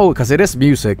really though, because it is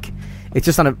music. It's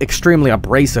just an extremely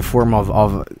abrasive form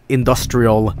of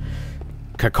industrial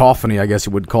cacophony, I guess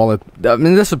you would call it. I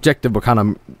mean, it's subjective what kind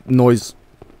of noise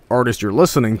artist you're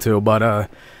listening to, but I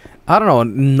don't know,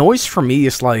 noise for me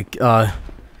is like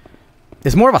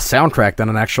it's more of a soundtrack than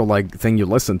an actual like thing you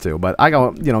listen to. But I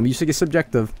go, you know, music is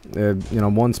subjective. You know,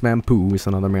 one's man poo is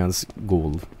another man's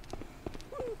gold,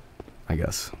 I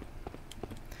guess.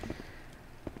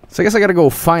 So I guess I gotta go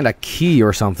find a key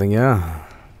or something. Yeah.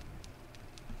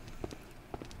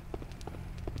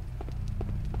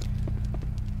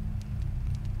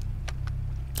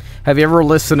 Have you ever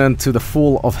listened to the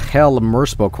Full of Hell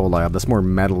Mersbo collab? That's more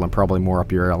metal and probably more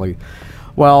up your alley.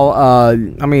 Well,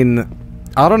 I mean,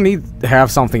 I don't need to have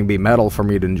something be metal for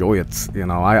me to enjoy it, you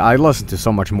know. I listen to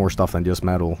so much more stuff than just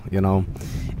metal, you know.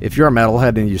 If you're a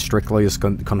metalhead and you strictly just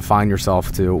confine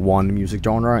yourself to one music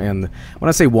genre, and when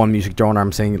I say one music genre,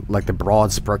 I'm saying like the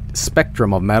broad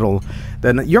spectrum of metal,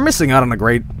 then you're missing out on a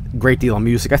great deal of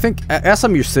music. I think as a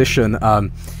musician,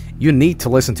 you need to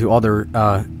listen to other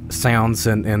sounds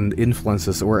and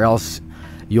influences, or else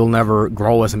you'll never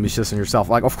grow as a musician yourself.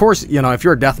 Like, of course, you know, if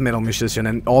you're a death metal musician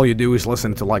and all you do is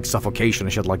listen to, like, Suffocation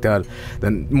and shit like that,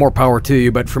 then more power to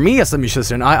you. But for me as a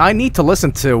musician, I need to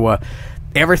listen to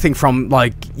everything from,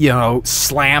 like, you know,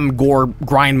 slam, gore,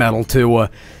 grind metal to,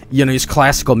 you know, just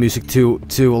classical music to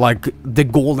like, the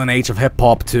golden age of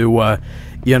hip-hop to,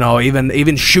 you know, even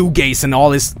shoegaze and all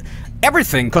this,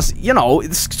 everything. Because, you know,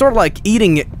 it's sort of like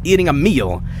eating a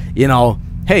meal, you know.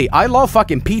 Hey, I love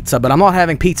fucking pizza, but I'm not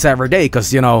having pizza every day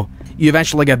because, you know, you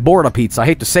eventually get bored of pizza. I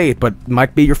hate to say it, but it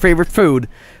might be your favorite food.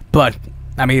 But,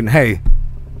 I mean, hey,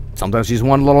 sometimes you just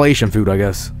want a little Asian food, I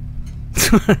guess.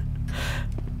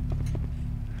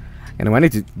 Anyway, I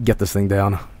need to get this thing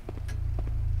down.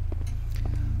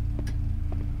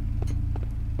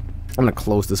 I'm gonna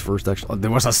close this first, actually. Oh,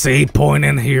 there was a save point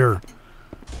in here.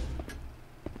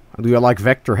 Do you like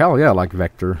Vector? Hell yeah, I like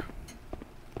Vector.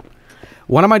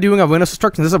 What am I doing? A Windows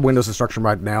instruction? This is a Windows instruction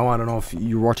right now. I don't know if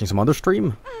you're watching some other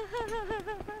stream.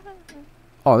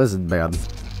 Oh, this is bad.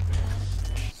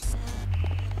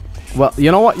 Well,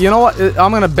 you know what? You know what?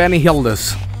 I'm gonna Benny Hill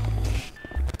this.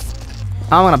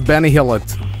 I'm gonna Benny Hill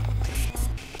it.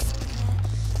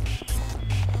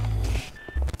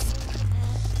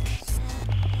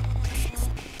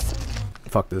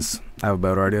 Fuck this. I have a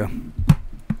better idea.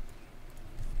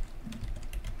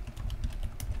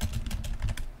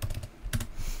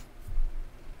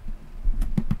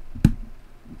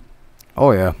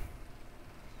 Oh yeah.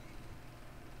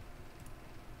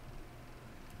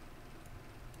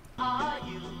 Are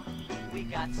you? We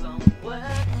got some work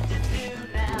to do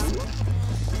now.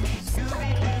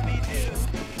 Scooby-Dooby-Doo,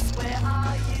 where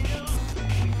are you? We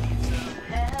need some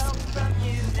help from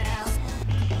you now.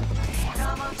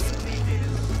 Come on,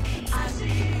 Scooby-Doo, I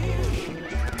see you.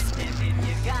 Thinking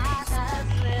you got a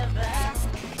sliver.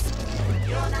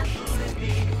 You're not fooling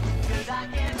me, 'cause I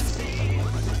can see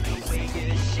the way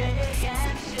you shake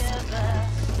and shiver.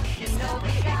 You know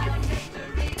we got a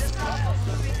mystery to solve.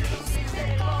 Scooby-Doo, be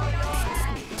ready for your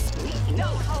act.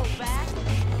 Don't hold back.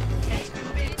 And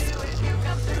Scooby-Doo, if you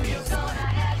come through, you're gonna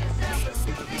have yourself a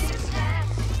Scooby snack.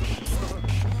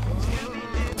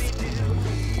 Scooby-Dooby-Doo,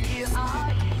 here are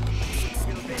you.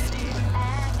 You're ready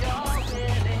and you're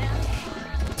willing.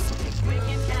 We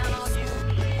can count on you,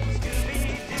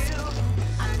 Scooby-Doo.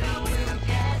 I know you'll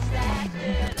catch that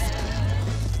feeling.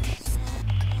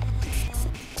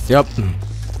 Yep.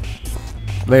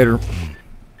 Later.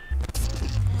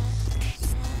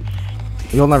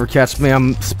 You'll never catch me.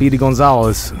 I'm Speedy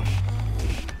Gonzalez.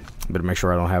 Better make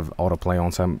sure I don't have autoplay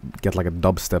on, so I get like a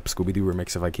dubstep Scooby-Doo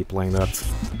remix if I keep playing that.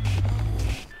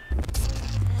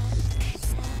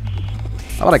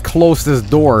 How about I close this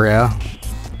door, yeah?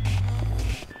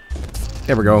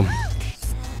 There we go.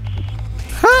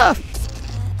 Ha!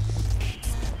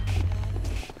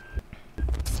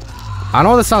 I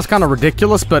know this sounds kind of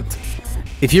ridiculous, but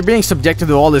if you're being subjected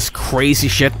to all this crazy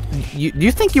shit, do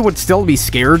you think you would still be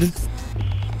scared?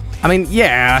 I mean,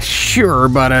 yeah, sure,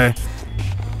 but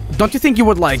don't you think you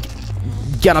would, like,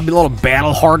 get a little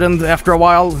battle-hardened after a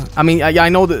while? I mean, I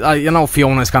know that, you know,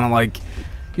 Fiona's kind of like,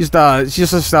 she's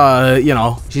just, you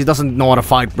know, she doesn't know how to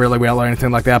fight really well or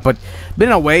anything like that, but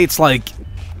in a way, it's like,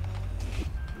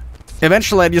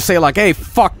 eventually I'd just say, like, hey,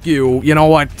 fuck you, you know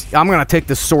what, I'm gonna take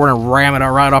this sword and ram it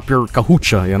right up your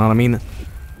cahucha, you know what I mean?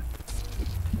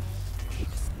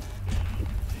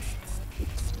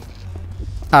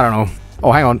 I don't know.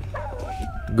 Oh, hang on.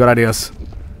 Good ideas.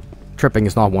 Tripping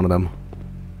is not one of them.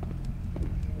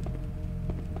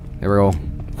 There we go.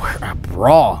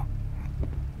 Bro.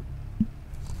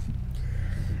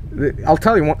 I'll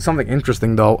tell you something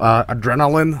interesting, though.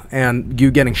 Adrenaline and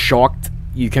you getting shocked,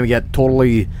 you can get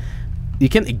totally... You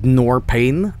can ignore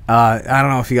pain. I don't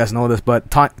know if you guys know this, but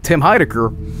Tim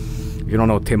Heidecker... If you don't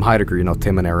know Tim Heidecker, you know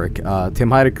Tim and Eric. Tim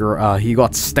Heidecker, he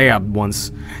got stabbed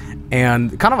once.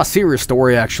 And kind of a serious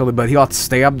story, actually, but he got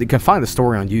stabbed. You can find the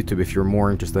story on YouTube if you're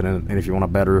more interested in it, and if you want a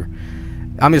better...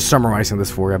 I'm just summarizing this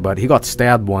for you, but he got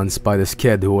stabbed once by this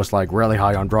kid who was, like, really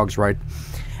high on drugs, right?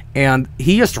 And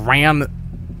he just ran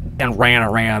and ran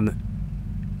and ran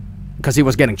because he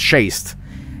was getting chased.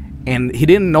 And he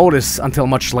didn't notice until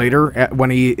much later when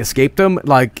he escaped him.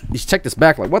 Like, he checked his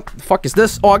back, like, what the fuck is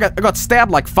this? Oh, I got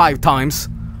stabbed, like, 5 times.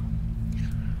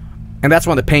 And that's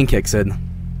when the pain kicks in.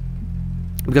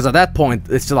 Because at that point,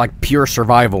 it's like pure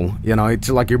survival, you know, it's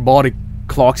like your body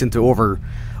clocks into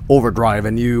overdrive,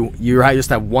 and you just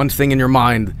have one thing in your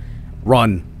mind: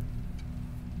 run.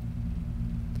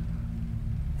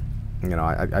 You know,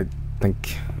 I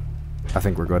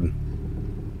think we're good.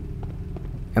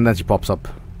 And then she pops up.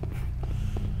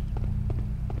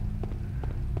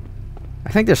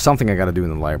 I think there's something I gotta do in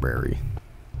the library,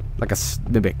 like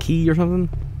maybe a key or something.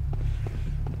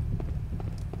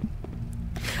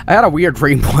 I had a weird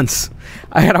dream once.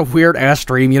 I had a weird ass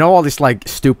dream. You know all these like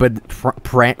stupid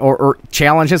prank or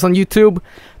challenges on YouTube?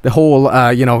 The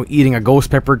whole, you know, eating a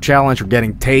ghost pepper challenge or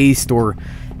getting taste or,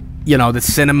 you know, the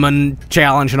cinnamon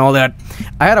challenge and all that.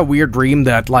 I had a weird dream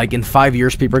that like in 5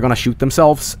 years people are gonna shoot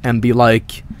themselves and be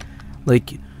like,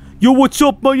 yo, what's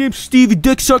up? My name's Stevie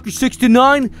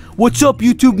Dicksucker69. What's up,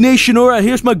 YouTube Nation? Alright,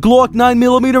 here's my Glock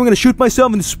 9mm. I'm gonna shoot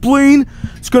myself in the spleen.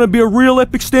 It's gonna be a real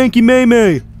epic stanky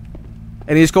may-may.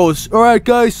 And he just goes, alright,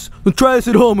 guys, let's try this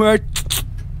at home, alright?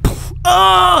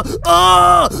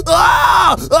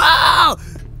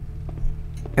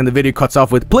 And the video cuts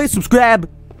off with, please subscribe.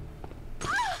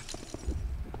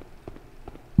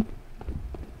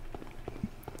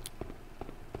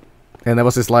 And that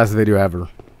was his last video ever.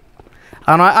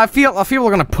 I don't know, I feel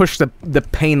we're gonna push the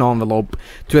pain envelope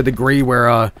to a degree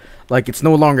where like it's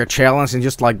no longer a challenge and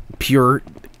just like pure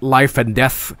life and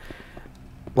death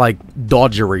like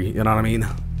dodgery, you know what I mean?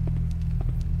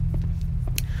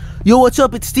 Yo, what's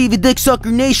up? It's Stevie Dicksucker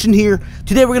Nation here.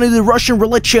 Today we're gonna do the Russian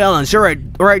roulette challenge. Alright,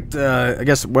 I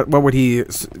guess what would he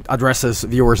address his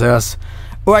viewers as?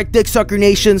 Alright, Dicksucker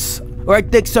Nations.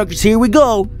 Alright, Dicksuckers, here we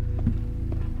go.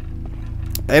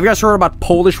 Have you guys heard about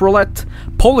Polish roulette?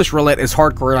 Polish roulette is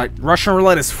hardcore. Like, Russian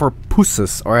roulette is for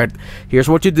pussies. Alright, here's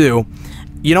what you do.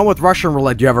 You know, with Russian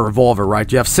roulette, you have a revolver,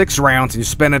 right? You have 6 rounds, and you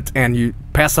spin it, and you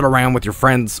pass it around with your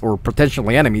friends, or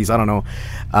potentially enemies, I don't know.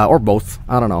 Or both,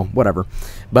 I don't know, whatever.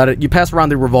 But you pass around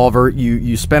the revolver,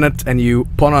 you spin it, and you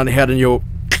put it on the head, and you...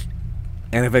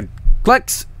 And if it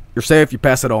clicks, you're safe, you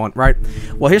pass it on, right?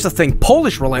 Well, here's the thing.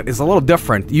 Polish roulette is a little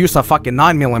different. You use a fucking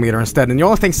 9mm instead, and the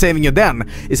only thing saving you then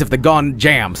is if the gun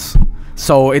jams.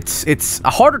 So it's a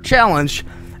harder challenge,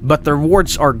 but the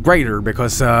rewards are greater,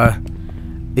 because,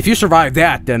 if you survive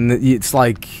that, then it's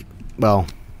like, well...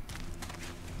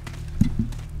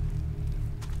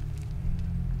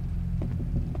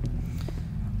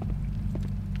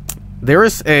 There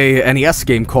is a NES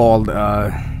game called,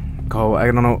 I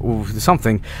don't know,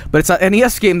 something, but it's a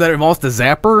NES game that involves the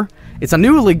Zapper. It's a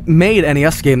newly made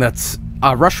NES game that's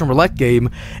a Russian roulette game,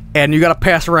 and you gotta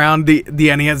pass around the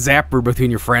NES Zapper between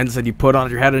your friends, and you put it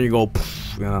on your head and you go,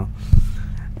 pff, you know.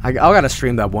 I gotta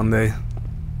stream that one day.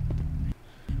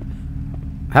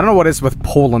 I don't know what it is with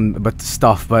Poland but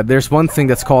stuff, but there's one thing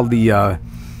that's called the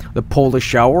Polish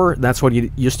shower. That's when you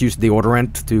just use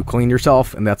deodorant to clean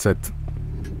yourself, and that's it.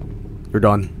 You're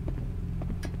done.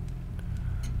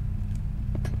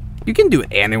 You can do it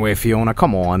anyway, Fiona.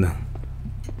 Come on.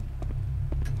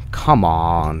 Come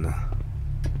on.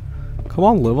 Come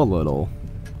on, live a little.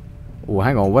 Oh,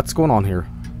 hang on. What's going on here?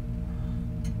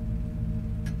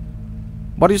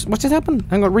 What just happened?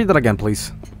 Hang on. Read that again,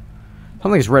 please.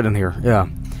 Something's red in here. Yeah.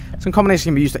 Some combination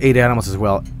can be used to aid animals as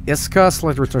well. Iska,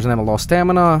 select restores an animal lost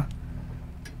stamina.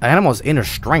 Animal's inner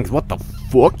strength. What the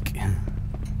fuck?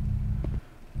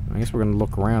 I guess we're gonna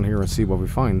look around here and see what we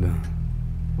find.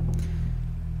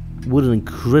 What an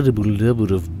incredible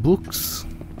level of books.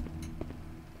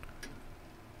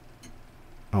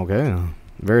 Okay.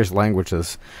 Various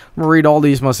languages. I'm gonna read all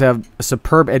these. Must have a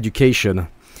superb education.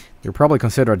 You're probably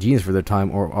considered a genius for their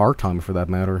time, or our time for that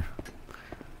matter.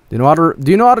 Do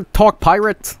you know how to talk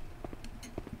pirate?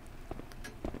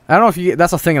 I don't know if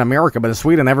that's a thing in America, but in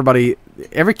Sweden,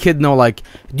 every kid know, like,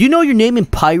 do you know your name in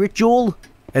pirate, Joel?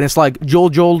 And it's like,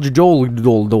 Joel.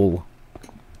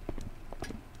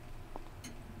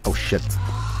 Oh, shit.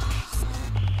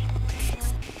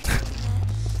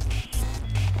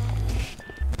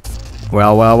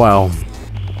 Well.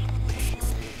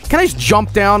 Can I just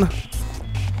jump down?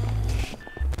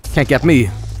 Can't get me.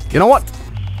 You know what?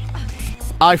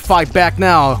 I fight back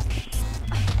now.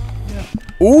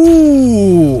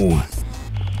 Ooh.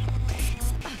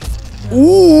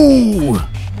 Ooh.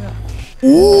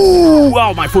 Ooh.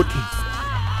 Oh, my foot.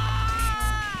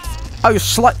 Oh, you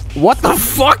slut. What the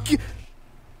fuck?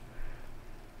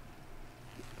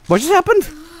 What just happened?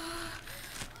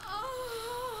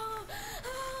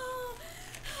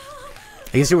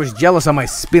 I guess he was jealous of my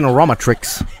spinorama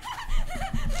tricks.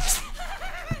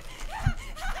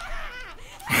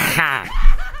 Ha.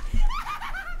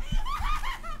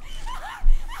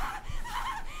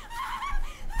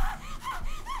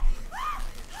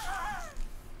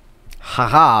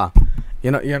 Haha.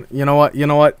 You know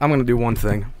what? I'm gonna do one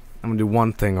thing.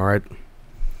 Alright?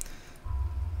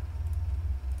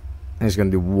 I'm just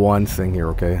gonna do one thing here,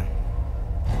 okay?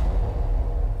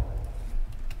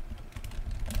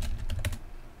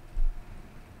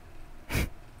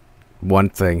 One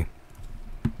thing.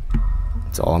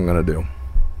 That's all I'm gonna do.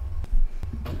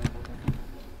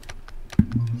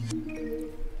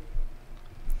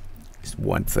 Just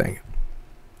one thing.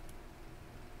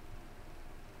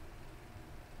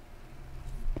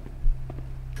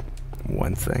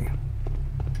 one thing.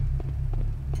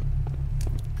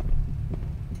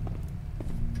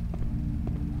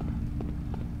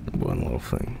 One little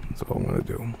thing. That's all I'm gonna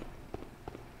do. I'm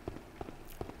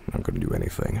not gonna do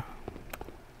anything.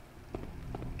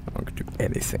 I'm not gonna do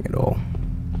anything at all.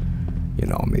 You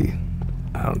know me.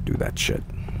 I don't do that shit.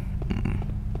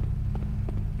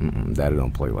 Daddy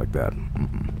don't play like that.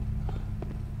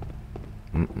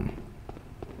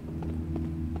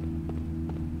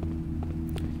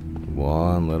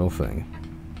 One little thing.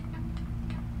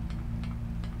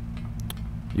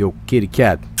 Yo, kitty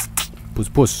cat. Puss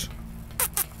puss.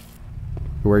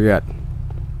 Where you at?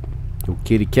 Yo,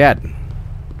 kitty cat.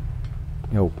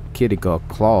 Yo, kitty got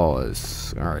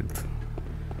claws. Alright.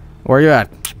 Where you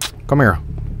at? Come here.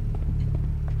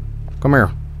 Come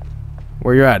here.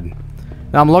 Where you at?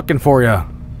 I'm looking for you.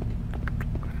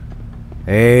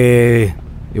 Hey.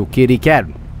 Yo, kitty cat.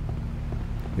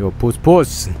 Yo, puss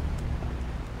puss.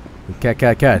 Cat,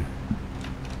 cat, cat.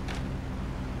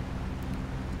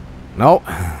 No.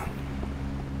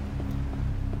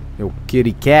 Yo,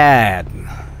 kitty cat.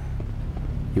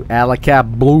 You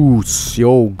Alacat Blues.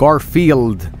 Yo,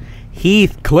 Garfield.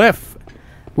 Heathcliff.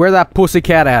 Where that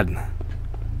pussycat at?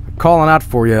 I'm calling out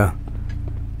for you.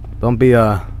 Don't be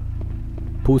a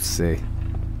pussy.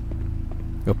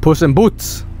 Yo, Puss in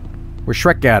Boots. Where's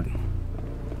Shrek at?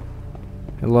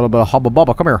 A little bit of hubba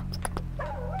bubba. Come here.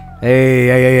 Hey,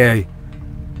 hey, hey, hey.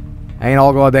 I ain't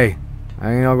all go all day.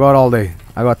 I ain't all go out all day.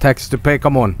 I got taxes to pay.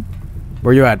 Come on.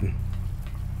 Where you at? Hey,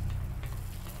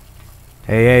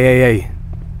 hey, hey, hey.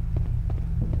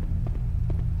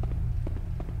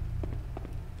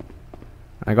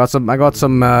 I got some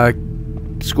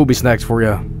Scooby snacks for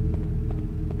you.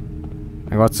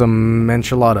 I got some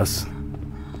enchiladas.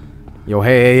 Yo,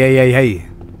 hey, hey, hey, hey, hey.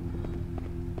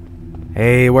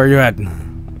 Hey, where you at?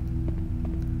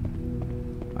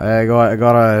 I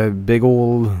got a big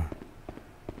old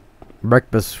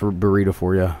breakfast burrito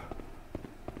for you.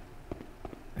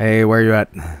 Hey, where you at?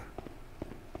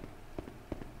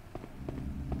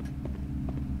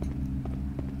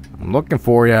 I'm looking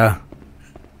for you.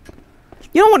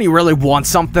 You know when you really want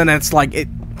something, it's like it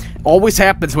always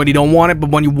happens when you don't want it, but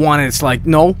when you want it, it's like,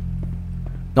 no,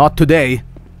 not today.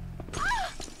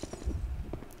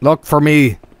 Look for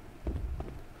me.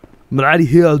 I'm right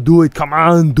here. I'll do it. Come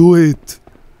on, do it.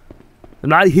 I'm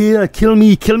right here. Kill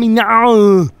me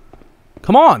now.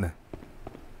 Come on.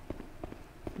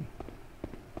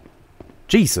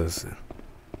 Jesus.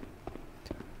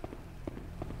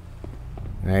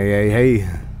 Hey, hey, hey.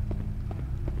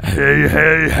 Hey,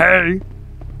 hey, hey.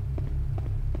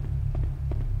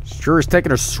 Sure is taking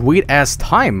her sweet ass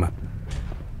time.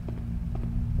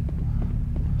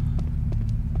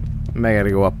 I gotta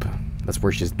go up. That's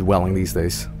where she's dwelling these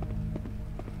days.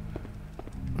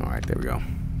 Alright, there we go.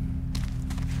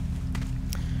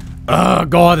 Oh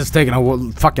god, it's taking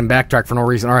a fucking backtrack for no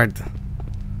reason. Alright.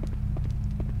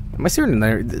 Am I seeing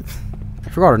her there? I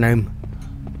forgot her name.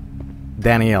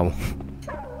 Danielle.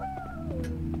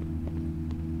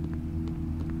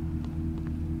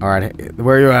 Alright,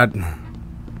 where are you at?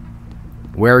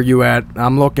 Where are you at?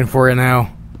 I'm looking for you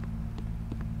now.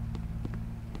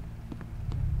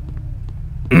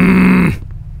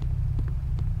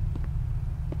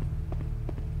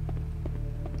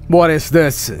 What is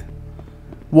this?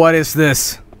 What is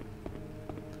this?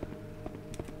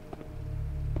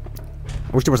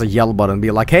 I wish there was a yell button.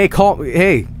 Be like, hey,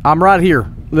 hey, I'm right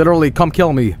here. Literally, come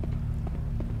kill me.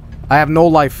 I have no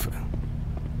life.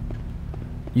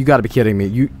 You gotta be kidding me.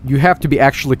 You have to be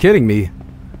actually kidding me.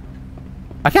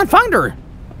 I can't find her.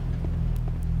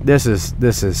 This is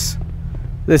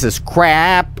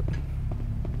crap.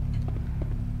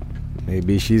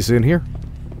 Maybe she's in here.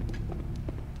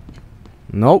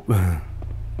 Nope.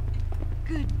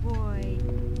 Good boy.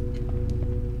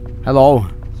 Hello.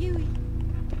 Huey.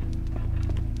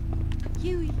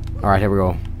 Huey. Alright, here we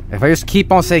go. If I just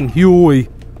keep on saying Huey.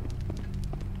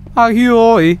 Hi,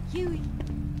 Huey. Huey.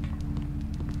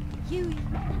 Huey.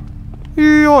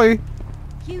 Huey.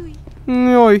 Huey.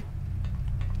 Huey.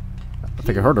 I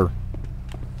think I heard her.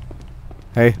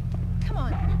 Hey. Come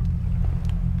on.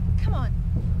 Come on.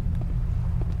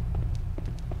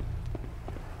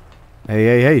 Hey,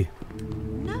 hey, hey.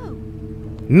 No.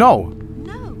 No.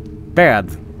 No. Bad.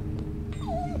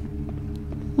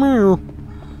 Meow.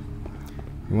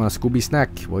 You want a Scooby snack?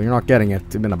 Well, you're not getting it.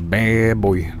 You've been a bad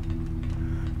boy.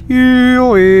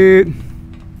 You eat.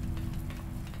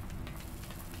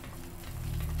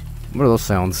 What are those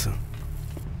sounds?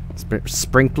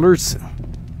 Sprinklers?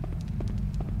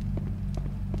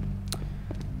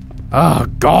 Oh,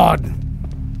 God.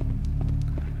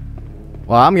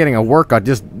 Well, I'm getting a workout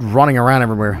just running around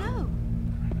everywhere. No.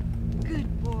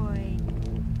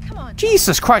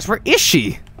 Jesus Christ, where is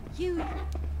she? Huey.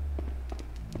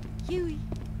 Huey.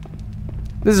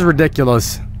 This is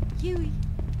ridiculous. Huey.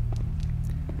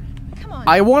 Come on.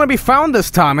 I want to be found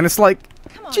this time, and it's like,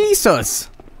 Come on.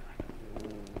 Jesus.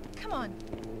 Come on.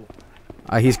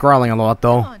 He's growling a lot,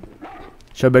 though. Come on.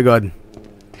 Should be good.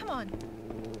 Come on.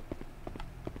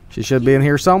 She should be in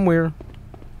here somewhere.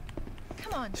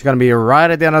 Come on. She's gonna be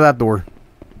right at the end of that door.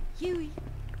 Huey.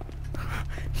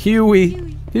 Huey. Huey.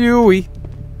 Huey.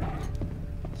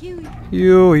 Huey.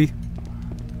 Huey.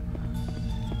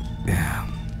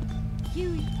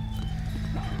 Huey.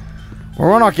 Well,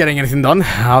 we're not getting anything done,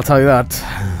 I'll tell you that.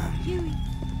 Huey.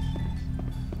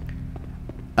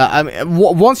 I mean,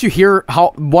 once you hear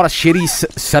what a shitty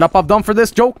setup I've done for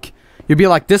this joke, you'd be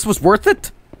like, this was worth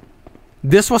it?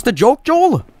 This was the joke,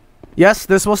 Joel? Yes,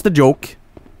 this was the joke.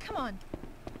 Come on.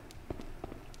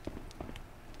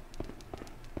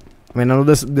 I mean, I know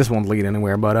this won't lead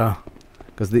anywhere, but,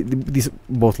 because these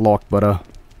both locked, but,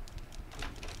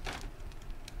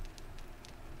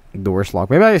 door's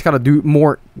locked. Maybe I just gotta do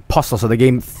more puzzles so the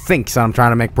game thinks I'm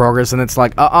trying to make progress, and it's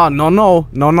like, no,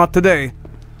 not today.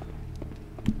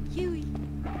 Huey.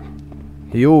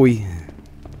 Huey.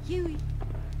 Huey.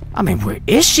 I mean, where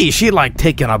is she? Is she, like,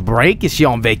 taking a break? Is she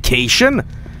on vacation?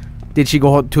 Did she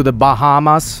go to the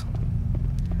Bahamas?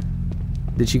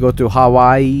 Did she go to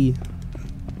Hawaii?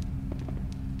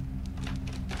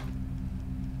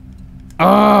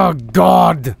 Oh,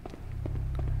 God!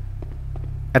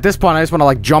 At this point, I just want to,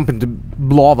 like, jump into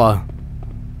lava.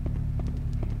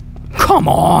 Come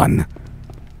on!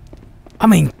 I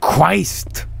mean,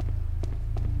 Christ!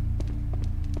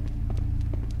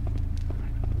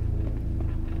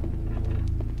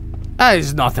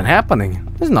 There's nothing happening.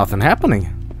 There's nothing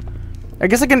happening. I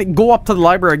guess I can go up to the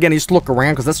library again and just look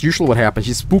around, because that's usually what happens.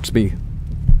 She spooks me.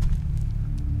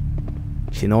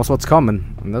 She knows what's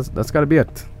coming, and that's gotta be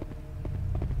it.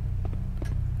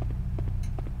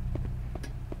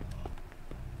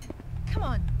 Come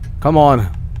on. Come on.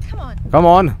 Come on. Come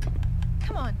on.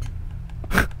 Come on.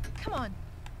 Come on.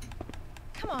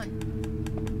 Come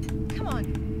on. Come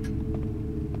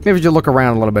on. Maybe just look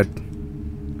around a little bit.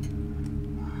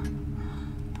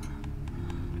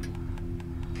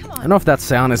 Come I on. don't know if that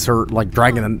sound is her, like,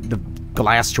 dragging the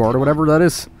glass short or whatever that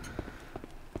is.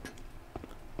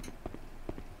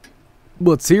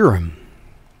 Let's hear him.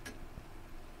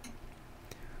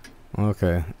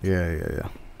 Okay. Yeah.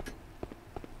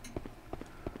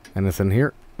 Anything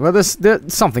here? Well, there's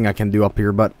something I can do up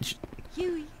here, but...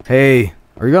 Huey. Hey,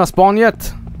 are you gonna spawn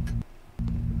yet?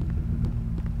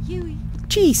 Huey.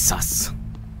 Jesus.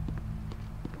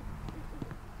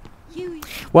 Huey.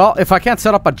 Well, if I can't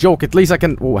set up a joke, at least I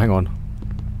can... Oh, hang on.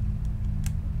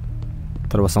 Thought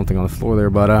there was something on the floor there,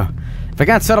 but, if I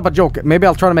can't set up a joke, maybe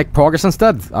I'll try to make progress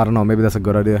instead. I don't know, maybe that's a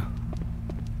good idea.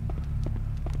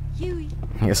 Huey.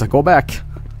 I guess I go back.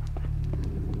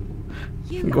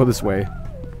 Huey. Go this way.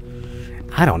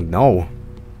 I don't know.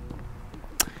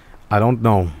 I don't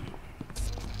know.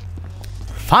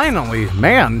 Finally,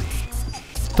 man.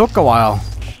 Took a while.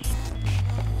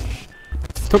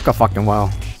 Took a fucking while.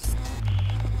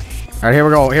 Alright, here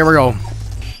we go, here we go.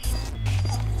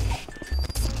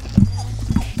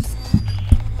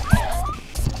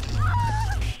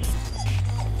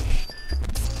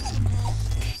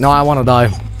 No, I want to die.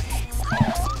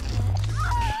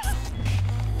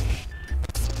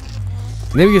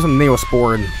 Maybe use some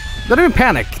Neosporin. Don't even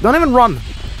panic. Don't even run.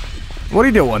 What are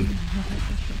you doing?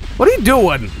 What are you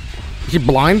doing? Is she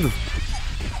blind?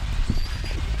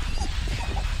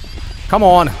 Come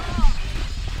on.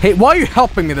 Hey, why are you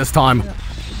helping me this time?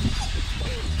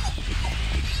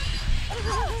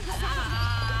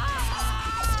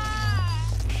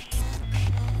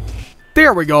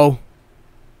 There we go.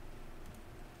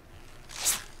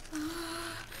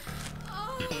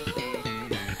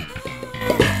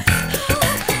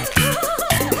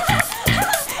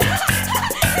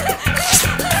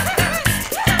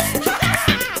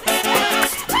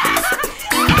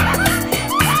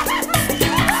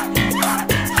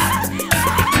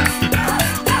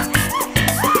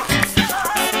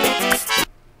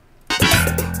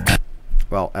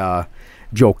 Well,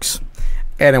 jokes.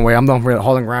 Anyway, I'm done for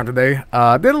hauling around today. Did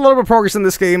a little bit of progress in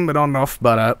this game, but not enough.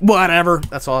 But whatever.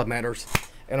 That's all that matters.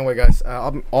 Anyway, guys,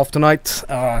 I'm off tonight.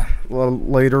 A little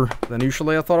later than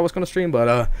usually I thought I was going to stream.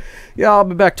 But yeah, I'll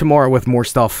be back tomorrow with more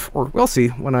stuff. Or we'll see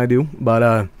when I do. But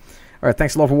alright,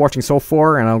 thanks a lot for watching so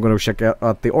far. And I'm going to check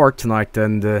out the art tonight.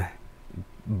 And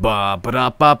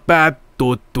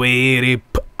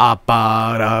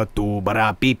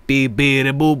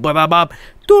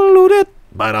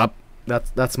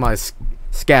that's my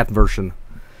scat version.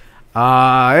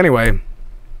 Anyway,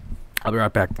 I'll be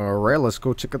right back. Alright, let's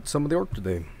go check out some of the art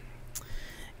today.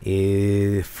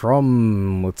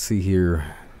 From, let's see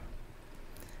here.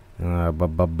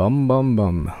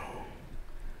 Bum.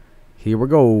 Here we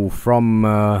go. From,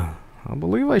 I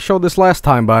believe I showed this last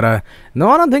time, but, no,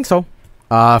 I don't think so.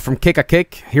 From Kick a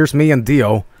Kick, here's me and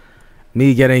Dio.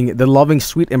 Me getting the loving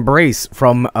sweet embrace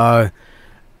from,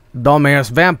 dumbass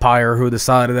vampire who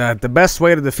decided that the best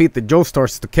way to defeat the Joestars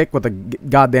is to kick with a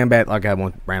goddamn bat. Like, I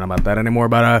won't rant about that anymore,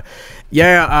 but,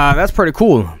 yeah, that's pretty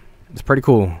cool. It's pretty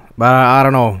cool. But, I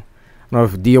don't know. I don't know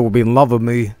if Dio will be in love with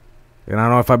me. And I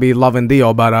don't know if I'd be loving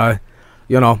Dio, but,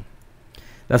 you know.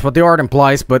 That's what the art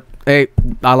implies, but, hey,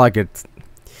 I like it.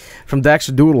 From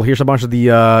Dexter Doodle, here's a bunch of the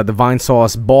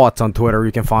Vinesauce bots on Twitter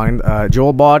you can find.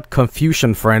 JoelBot,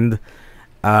 Confusion Friend,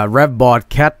 RevBot,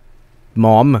 Cat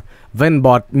Mom,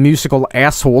 Vinbot, Musical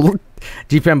Asshole,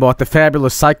 GPMBot, The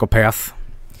Fabulous Psychopath.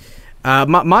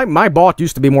 My bot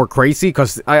used to be more crazy,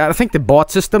 because I think the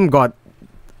bot system got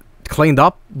cleaned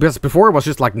up, because before it was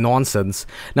just like nonsense.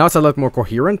 Now it's a lot more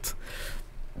coherent.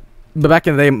 But back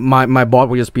in the day, my bot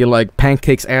would just be like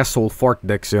pancakes, asshole, fart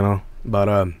dicks, you know. But,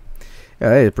 yeah,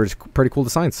 hey, pretty cool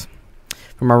designs.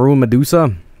 From Maroon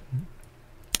Medusa,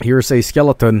 here's a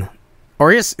skeleton.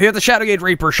 Or here's the Shadowgate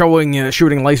Reaper showing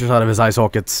shooting lasers out of his eye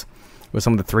sockets with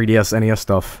some of the 3DS NES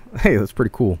stuff. Hey, that's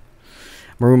pretty cool.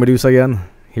 Maroon Medusa again.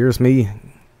 Here's me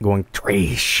going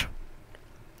trash.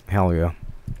 Hell yeah.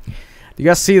 Do you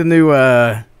guys see the new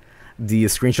the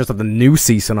screenshots of the new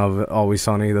season of Always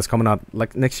Sunny that's coming out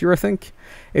like next year, I think?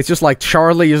 It's just like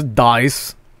Charlie just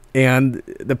dies and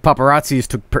the paparazzis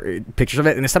took pictures of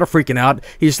it, and instead of freaking out,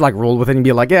 he just like rolled with it and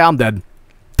be like, yeah, I'm dead.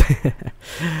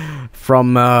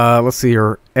 From, let's see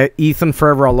here, Ethan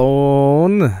Forever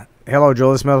Alone. Hello,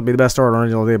 Joel. This might be the best art on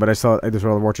original day, but I just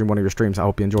started watching one of your streams. I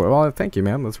hope you enjoy it. Well, thank you,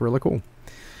 man. That's really cool.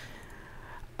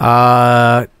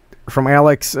 From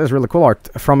Alex, that's really cool art.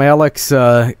 From Alex,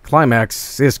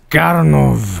 Climax is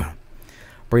Garnov.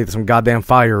 Breathe some goddamn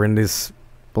fire in this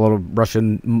little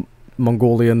Russian,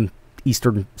 Mongolian,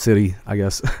 Eastern city, I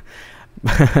guess.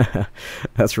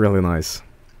 That's really nice.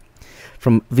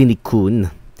 From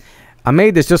Vinny-kun. I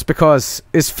made this just because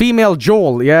it's female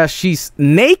Joel. Yeah, she's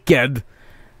naked.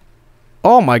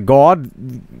 Oh my god.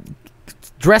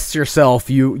 Dress yourself,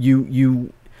 you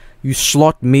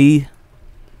slut me.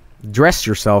 Dress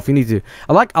yourself. You need to.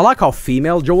 I like how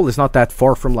female Joel is not that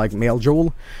far from like male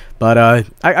Joel. But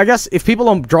I guess if people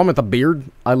don't draw me with a beard,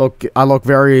 I look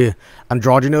very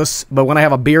androgynous. But when I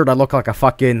have a beard, I look like a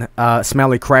fucking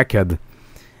smelly crackhead.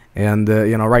 And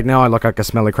you know, right now I look like a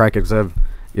smelly crackhead because I have,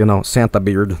 you know, Santa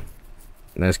beard.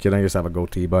 Nice kidding, I just have a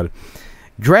goatee. But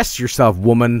dress yourself,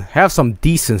 woman. Have some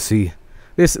decency.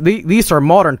 These are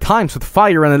modern times with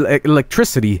fire and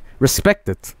electricity. Respect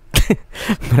it. But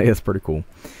yeah, it's pretty cool.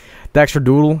 Dexter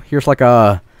Doodle. Here's like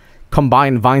a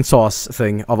combined Vinesauce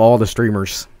thing of all the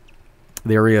streamers.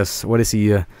 There he is. What is he?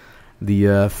 The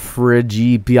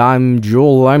Friggy I'm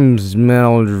Joel I'm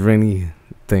Smelviny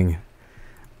thing.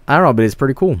 I don't know, but it's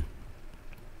pretty cool.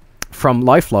 From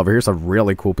Life Lover, here's a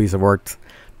really cool piece of art.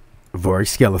 Very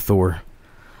Skeletor.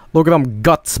 Look at them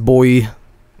guts, boy.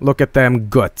 Look at them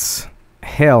guts.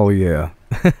 Hell yeah.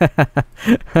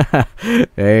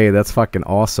 Hey, that's fucking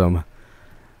awesome.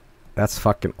 That's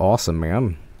fucking awesome,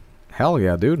 man. Hell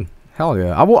yeah, dude. Hell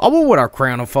yeah. I will with our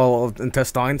crown of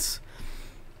intestines.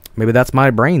 Maybe that's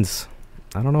my brains.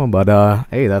 I don't know, but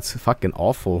hey, that's fucking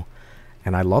awful.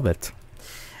 And I love it.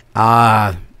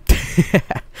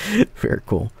 Very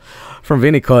cool. From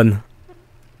Vinny-kun.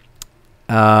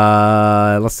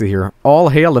 Let's see here. All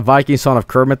hail the Viking son of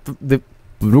Kermit the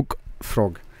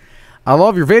Frog. I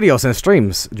love your videos and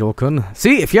streams, Joel-kun.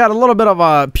 See, if you had a little bit of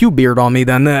a pew beard on me,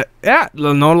 then, yeah,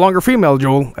 no longer female,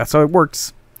 Joel. That's how it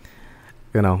works.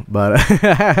 You know, but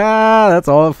that's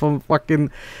all from fucking...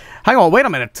 Hang on, wait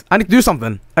a minute. I need to do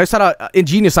something. I just had an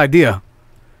ingenious idea.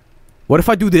 What if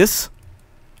I do this?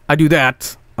 I do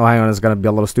that. Oh, hang on, it's gonna be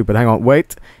a little stupid. Hang on,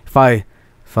 wait. If I...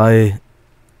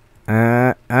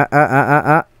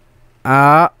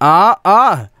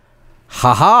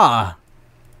 Haha.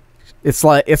 It's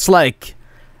like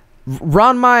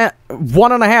run my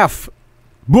 1.5,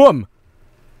 boom,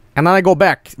 and then I go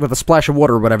back with a splash of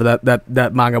water or whatever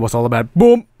that manga was all about.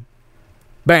 Boom,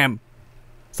 bam.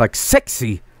 It's like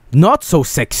sexy, not so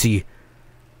sexy,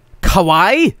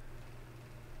 kawaii,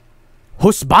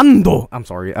 husbando. I'm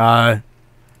sorry.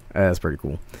 That's pretty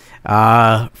cool.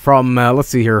 From let's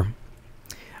see here.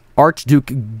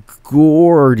 Archduke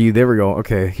Gordy. There we go.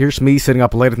 Okay, here's me sitting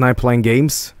up late at night playing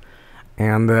games.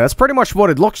 And that's pretty much what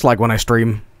it looks like when I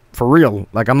stream. For real.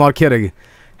 Like, I'm not kidding. I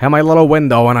have my little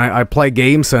window and I play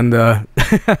games, and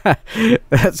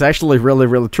that's actually really,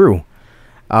 really true.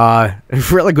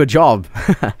 Really good job.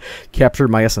 Captured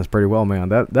my essence pretty well, man.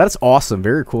 That's awesome.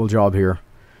 Very cool job here.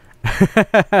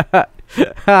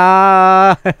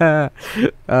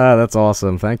 That's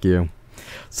awesome. Thank you.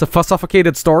 So for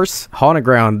suffocated stars, haunted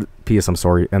ground. P.S. I'm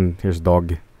sorry. And here's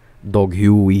dog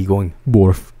Huey going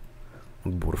borf.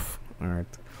 Borf. All right.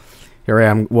 Here I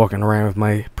am walking around with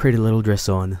my pretty little dress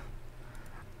on.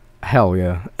 Hell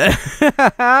yeah.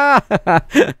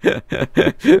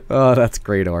 Oh, that's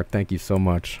great art. Thank you so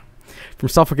much. From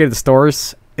Suffocated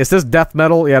Stars. Is this death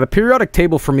metal? Yeah, the periodic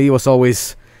table for me was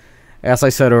always, as I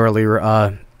said earlier,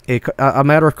 a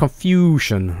matter of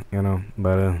confusion, you know.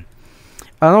 But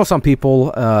I know some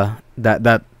people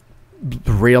that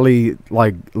really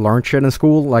like learn shit in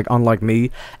school, like unlike me,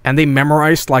 and they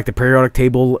memorized like the periodic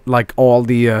table, like all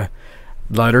the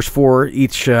letters for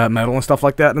each metal and stuff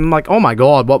like that. And I'm like, oh my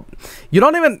god, well, you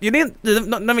don't even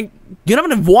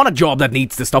want a job that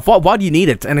needs this stuff. Why do you need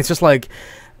it? And it's just like,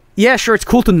 yeah, sure, it's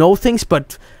cool to know things,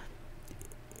 but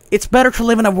it's better to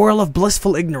live in a world of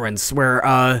blissful ignorance where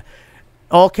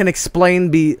all can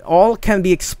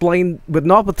be explained with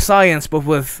not with science, but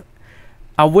with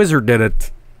a wizard did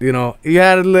it. You know, you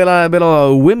had a little bit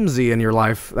of whimsy in your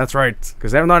life. That's right,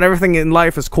 because not everything in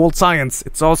life is cold science.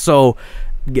 It's also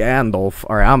Gandalf.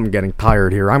 Alright, I'm getting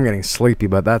tired here. I'm getting sleepy,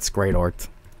 but that's great art.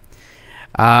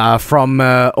 From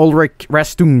Ulrich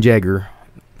Rastunjager.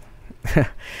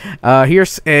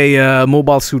 Here's a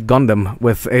Mobile Suit Gundam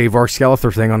with a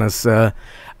Varskeletor thing on his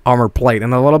armor plate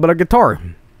and a little bit of guitar.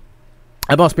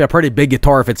 It must be a pretty big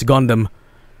guitar if it's Gundam.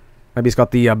 Maybe he's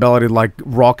got the ability to like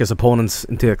rock his opponents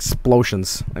into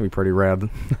explosions. That'd be pretty rad.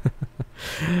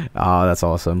 That's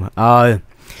awesome.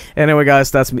 Anyway,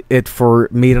 guys, that's it for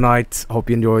me tonight. Hope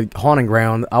you enjoyed Haunting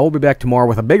Ground. I will be back tomorrow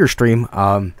with a bigger stream,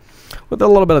 with a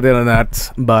little bit of the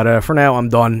internet. But for now, I'm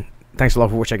done. Thanks a lot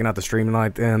for checking out the stream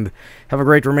tonight, and have a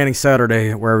great remaining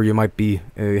Saturday wherever you might be.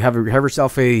 Have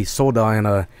yourself a soda and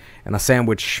a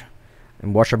sandwich,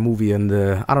 and watch a movie. And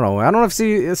I don't know if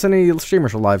it's any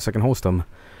streamers are live, so I can host them.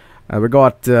 We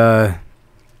got oh,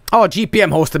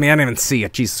 GPM hosted me. I didn't even see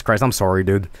it. Jesus Christ, I'm sorry,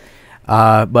 dude.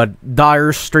 But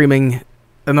Dyer's streaming.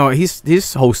 No,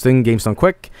 he's hosting Games Done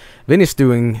Quick. Vinny's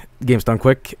doing Games Done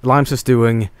Quick. Limes is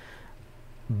doing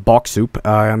Box Soup.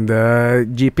 And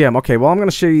GPM. Okay, well, I'm going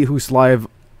to show you who's live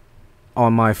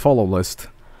on my follow list.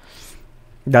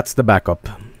 That's the backup.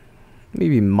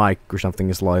 Maybe Mike or something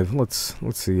is live. Let's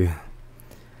see.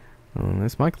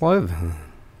 Is Mike live?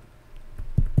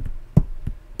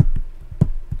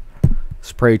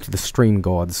 Pray to the stream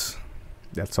gods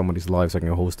that somebody's live so I can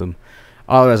host them.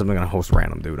 Otherwise, I'm going to host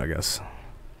random dude, I guess.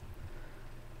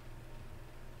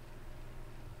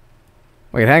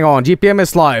 Wait, hang on. GPM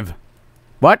is live.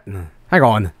 What? Hang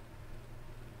on.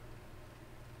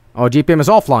 Oh, GPM is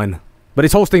offline. But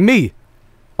he's hosting me.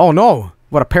 Oh, no.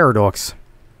 What a paradox.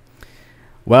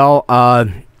 Well,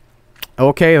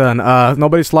 okay then.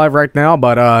 Nobody's live right now,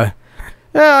 but,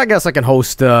 yeah, I guess I can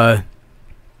host,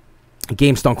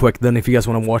 Games Done Quick then if you guys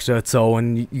want to watch that. So,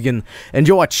 and you can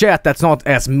enjoy a chat that's not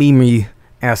as memey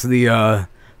as the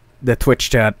Twitch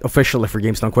chat officially for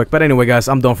Games Done Quick. But anyway, guys,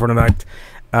 I'm done for tonight.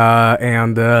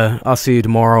 And I'll see you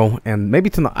tomorrow and maybe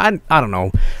tonight. I don't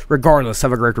know. Regardless,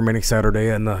 have a great remaining Saturday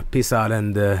and peace out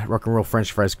and rock and roll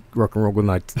French fries. Rock and roll good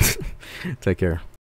night. Take care.